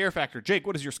us into scare factor. Jake,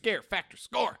 what is your scare factor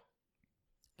score?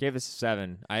 Gave this a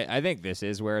 7. I think this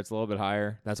is where it's a little bit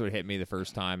higher. That's what hit me the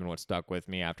first time, and what stuck with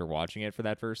me after watching it for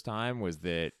that first time was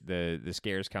that the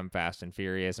scares come fast and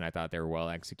furious, and I thought they were well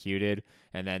executed.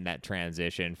 And then that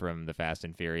transition from the fast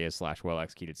and furious / well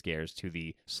executed scares to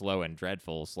the slow and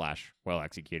dreadful / well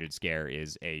executed scare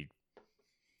is a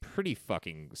pretty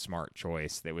fucking smart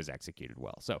choice that was executed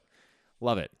well. So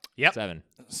love it. Yep. 7.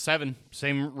 7.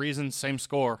 Same reason, same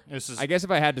score. This is I guess if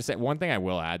I had to say one thing I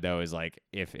will add though is like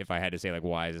if I had to say like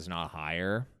why is this not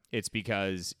higher, it's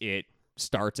because it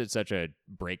starts at such a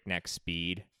breakneck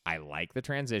speed. I like the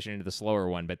transition into the slower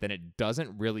one, but then it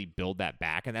doesn't really build that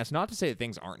back. And that's not to say that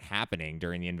things aren't happening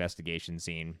during the investigation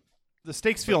scene. the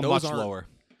stakes feel those much aren't- lower.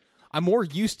 I'm more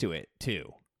used to it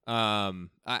too.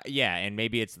 Yeah, and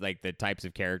maybe it's like the types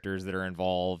of characters that are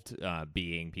involved,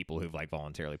 being people who've like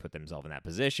voluntarily put themselves in that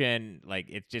position. Like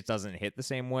it just doesn't hit the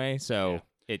same way. So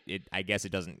it I guess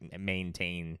it doesn't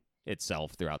maintain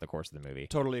itself throughout the course of the movie.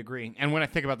 Totally agree. And when I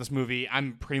think about this movie,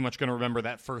 I'm pretty much going to remember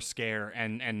that first scare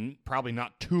and probably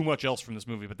not too much else from this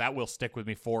movie, but that will stick with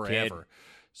me forever.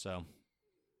 So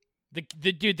the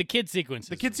kid sequence.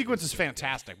 the kid sequence is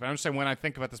fantastic, but I'm just saying when I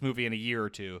think about this movie in a year or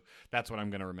two, that's what I'm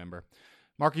going to remember.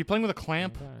 Mark, are you playing with a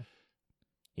clamp?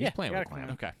 He's Yeah, playing I with got a a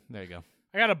clamp. Okay, there you go.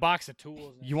 I got a box of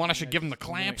tools. You want I should give him the I'm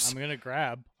gonna- clamps? I'm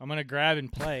gonna grab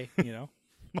and play. You know.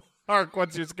 Mark,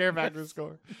 what's your scare factor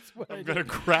score? what I I'm do. going to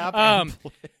grab and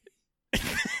play.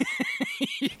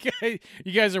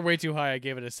 you guys are way too high. I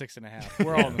gave it a 6.5.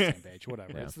 We're all on the same page.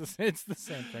 Whatever. Yeah. It's the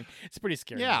same thing. It's a pretty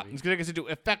scary. Yeah, movie. it's going to get us into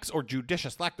effects or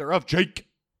judicious lack thereof. Jake.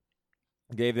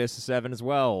 Gave this a 7 as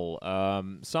well.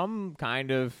 Some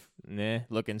kind of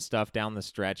looking stuff down the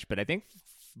stretch, but I think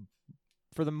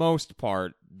for the most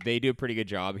part, they do a pretty good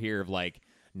job here of like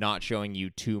not showing you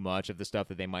too much of the stuff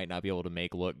that they might not be able to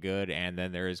make look good, and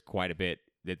then there is quite a bit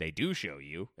that they do show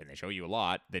you, and they show you a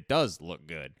lot that does look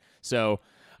good. So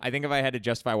I think if I had to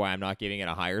justify why I'm not giving it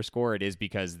a higher score, it is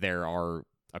because there are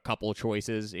a couple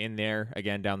choices in there,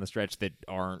 again, down the stretch that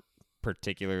aren't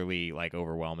particularly like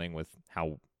overwhelming with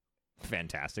how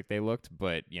fantastic they looked,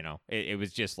 but you know, it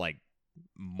was just like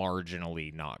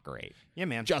marginally not great, Yeah,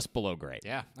 man. just below great.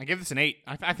 Yeah, I give this an 8.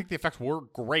 I think the effects were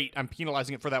great. I'm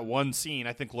penalizing it for that one scene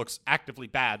I think looks actively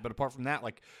bad, but apart from that,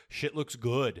 like, shit looks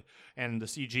good. And the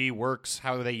CG works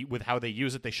how they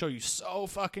use it. They show you so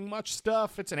fucking much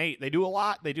stuff. It's an 8. They do a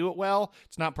lot. They do it well.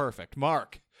 It's not perfect.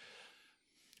 Mark.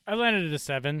 I landed at a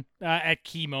 7. At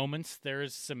key moments,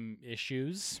 there's some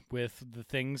issues with the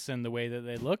things and the way that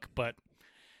they look, but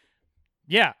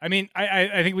yeah, I mean,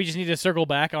 I think we just need to circle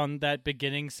back on that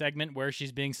beginning segment where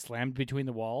she's being slammed between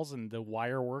the walls and the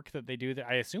wire work that they do.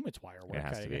 I assume it's wire work. It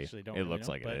has to I be. actually don't It really looks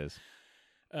know, like but, it is.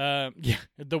 Yeah,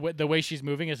 the way she's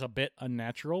moving is a bit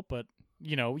unnatural, but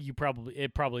you know,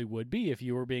 it probably would be if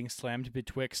you were being slammed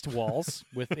betwixt walls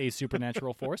with a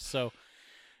supernatural force. So,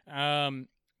 the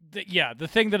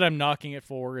thing that I'm knocking it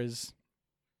for is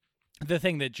the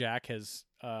thing that Jack has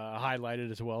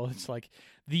highlighted as well. It's like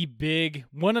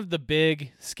one of the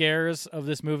big scares of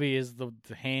this movie is the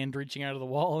hand reaching out of the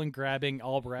wall and grabbing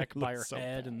Albrecht by her looks so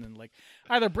head, bad. and then like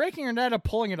either breaking her neck or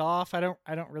pulling it off. I don't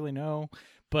really know,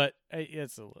 but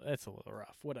it's a little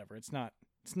rough. Whatever. It's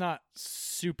not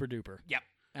super duper. Yep,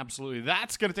 absolutely.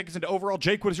 That's going to take us into overall.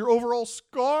 Jake, what is your overall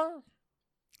score?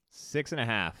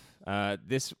 6.5.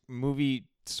 This movie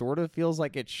sort of feels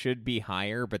like it should be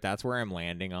higher, but that's where I'm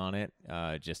landing on it,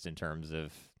 just in terms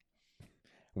of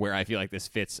where I feel like this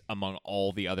fits among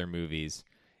all the other movies.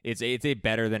 It's a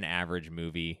better than average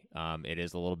movie. It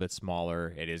is a little bit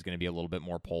smaller. It is going to be a little bit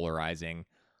more polarizing.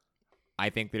 I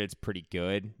think that it's pretty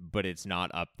good, but it's not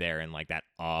up there in like that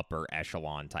upper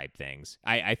echelon type things.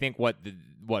 I think what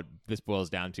this boils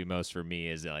down to most for me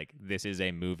is like this is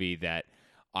a movie that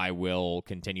I will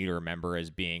continue to remember as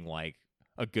being like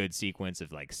a good sequence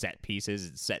of like set pieces.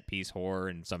 It's set piece horror,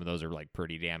 and some of those are like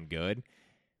pretty damn good.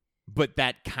 But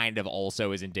that kind of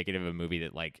also is indicative of a movie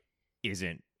that like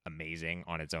isn't amazing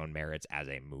on its own merits as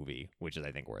a movie, which is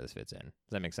I think where this fits in. Does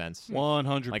that make sense?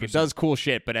 100%. Like it does cool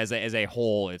shit, but as a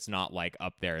whole, it's not like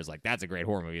up there as like that's a great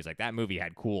horror movie. It's like that movie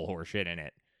had cool horror shit in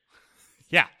it.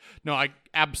 Yeah. No, I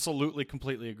absolutely,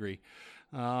 completely agree.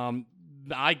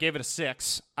 I gave it a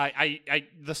 6. I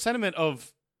the sentiment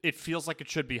of it feels like it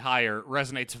should be higher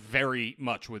resonates very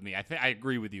much with me. I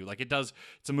agree with you. Like it does.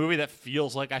 It's a movie that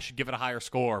feels like I should give it a higher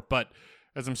score, but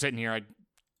as I'm sitting here, I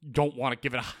don't want to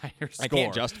give it a higher score. I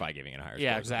can't justify giving it a higher score.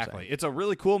 Yeah, exactly. It's a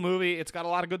really cool movie. It's got a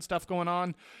lot of good stuff going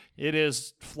on. It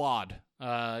is flawed.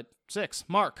 6.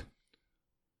 Mark.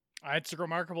 It's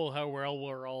remarkable how well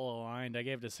we're all aligned. I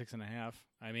gave it a 6.5.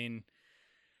 I mean,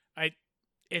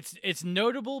 it's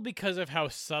notable because of how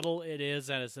subtle it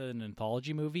is as an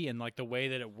anthology movie and like the way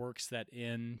that it works that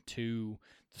into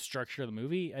the structure of the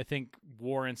movie. I think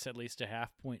warrants at least a half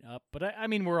point up. But I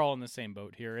mean, we're all in the same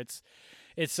boat here.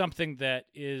 It's something that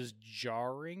is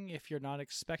jarring if you're not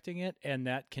expecting it, and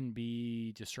that can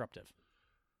be disruptive,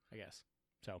 I guess.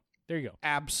 So there you go.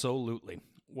 Absolutely.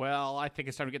 Well, I think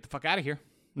it's time to get the fuck out of here.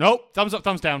 Nope. Thumbs up,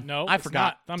 thumbs down. No, I it's forgot.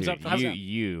 not. Thumbs Dude, up, thumbs down.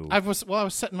 you. I was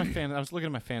setting my I was looking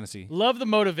at my fantasy. Love the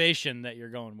motivation that you're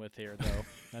going with here, though.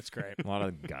 That's great. A lot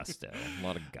of gusto. A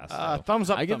lot of gusto. Thumbs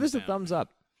up. I give thumbs this a down. thumbs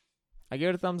up. I give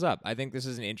it a thumbs up. I think this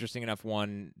is an interesting enough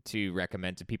one to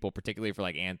recommend to people, particularly for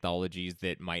like anthologies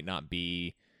that might not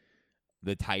be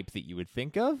the type that you would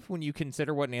think of when you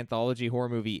consider what an anthology horror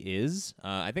movie is.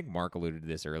 I think Mark alluded to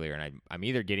this earlier, and I'm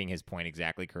either getting his point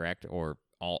exactly correct or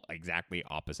all exactly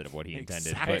opposite of what he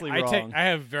intended. Exactly. I wrong.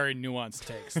 have very nuanced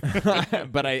takes.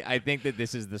 But I think that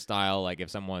this is the style, like if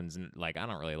someone's like, I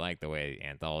don't really like the way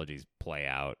anthologies play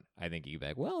out, I think you'd be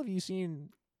like, well, have you seen,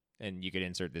 and you could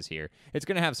insert this here. It's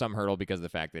going to have some hurdle because of the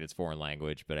fact that it's foreign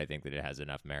language, but I think that it has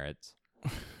enough merits.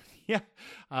 Yeah,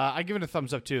 I give it a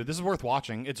thumbs up too. This is worth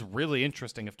watching. It's really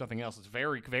interesting, if nothing else. It's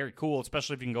very, very cool,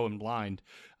 especially if you can go in blind.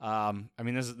 I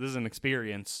mean, this is an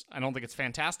experience. I don't think it's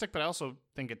fantastic, but I also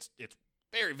think it's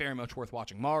very, very much worth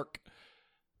watching. Mark,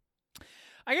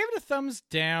 I gave it a thumbs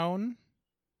down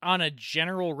on a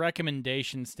general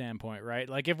recommendation standpoint, right?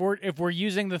 Like if we're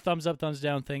using the thumbs up, thumbs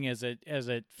down thing as a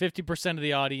 50% of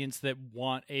the audience that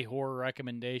want a horror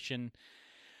recommendation,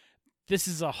 this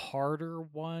is a harder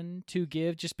one to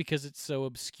give just because it's so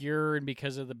obscure and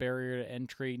because of the barrier to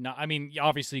entry. I mean,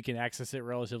 obviously you can access it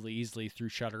relatively easily through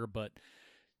Shudder, but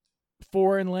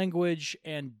foreign language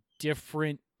and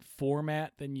different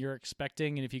format than you're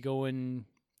expecting. And if you go in,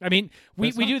 I mean,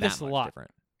 we do this a lot.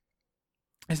 Different.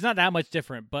 It's not that much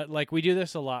different, but like we do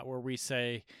this a lot where we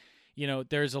say, you know,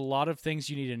 there's a lot of things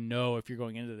you need to know if you're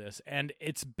going into this. And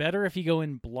it's better if you go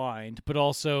in blind, but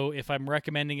also if I'm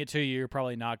recommending it to you, you're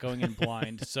probably not going in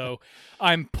blind. So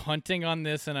I'm punting on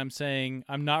this and I'm saying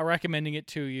I'm not recommending it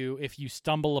to you. If you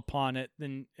stumble upon it,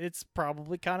 then it's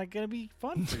probably kind of going to be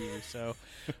fun for you. So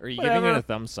Are you whatever. giving it a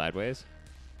thumb sideways?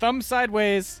 Thumb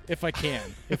sideways if I can,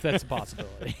 if that's a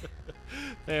possibility.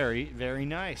 very, very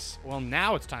nice. Well,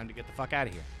 now it's time to get the fuck out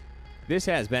of here. This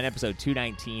has been episode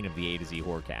 219 of the A to Z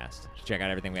Horrorcast. To check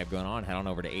out everything we have going on, head on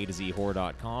over to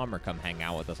atozhorror.com or come hang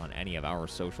out with us on any of our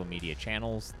social media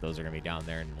channels. Those are going to be down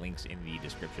there and links in the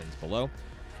descriptions below.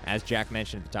 As Jack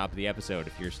mentioned at the top of the episode,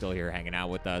 if you're still here hanging out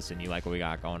with us and you like what we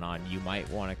got going on, you might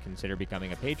want to consider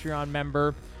becoming a Patreon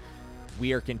member.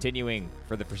 We are continuing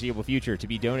for the foreseeable future to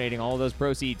be donating all of those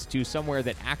proceeds to somewhere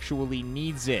that actually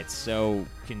needs it. So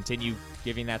continue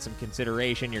giving that some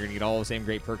consideration. You're going to get all the same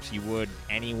great perks you would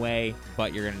anyway,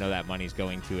 but you're going to know that money's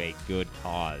going to a good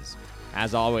cause.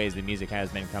 As always, the music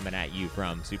has been coming at you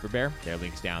from Super Bear. There are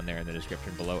links down there in the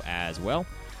description below as well.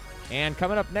 And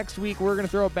coming up next week, we're going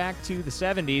to throw it back to the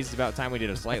 70s. It's about time we did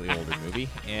a slightly older movie.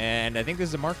 And I think this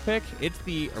is a Mark pick. It's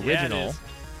the original is.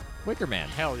 Wicker Man.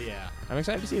 Hell yeah. I'm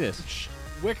excited to see this.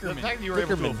 The Wickerman. fact that you were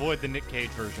able to Wickerman. avoid the Nick Cage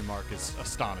version, Mark, is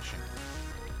astonishing.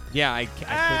 Yeah, I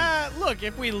couldn't. Look,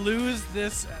 if we lose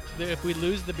this, if we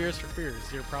lose the Beers for Fears,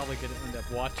 you're probably going to end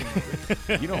up watching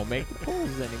it. You don't make the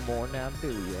polls anymore now,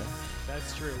 do you?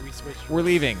 That's true. We switched. We're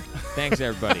leaving. Thanks,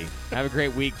 everybody. Have a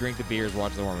great week. Drink the beers.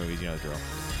 Watch the horror movies. You know the drill.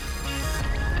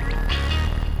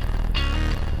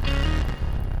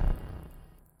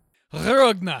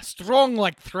 Rugna, strong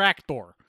like tractor.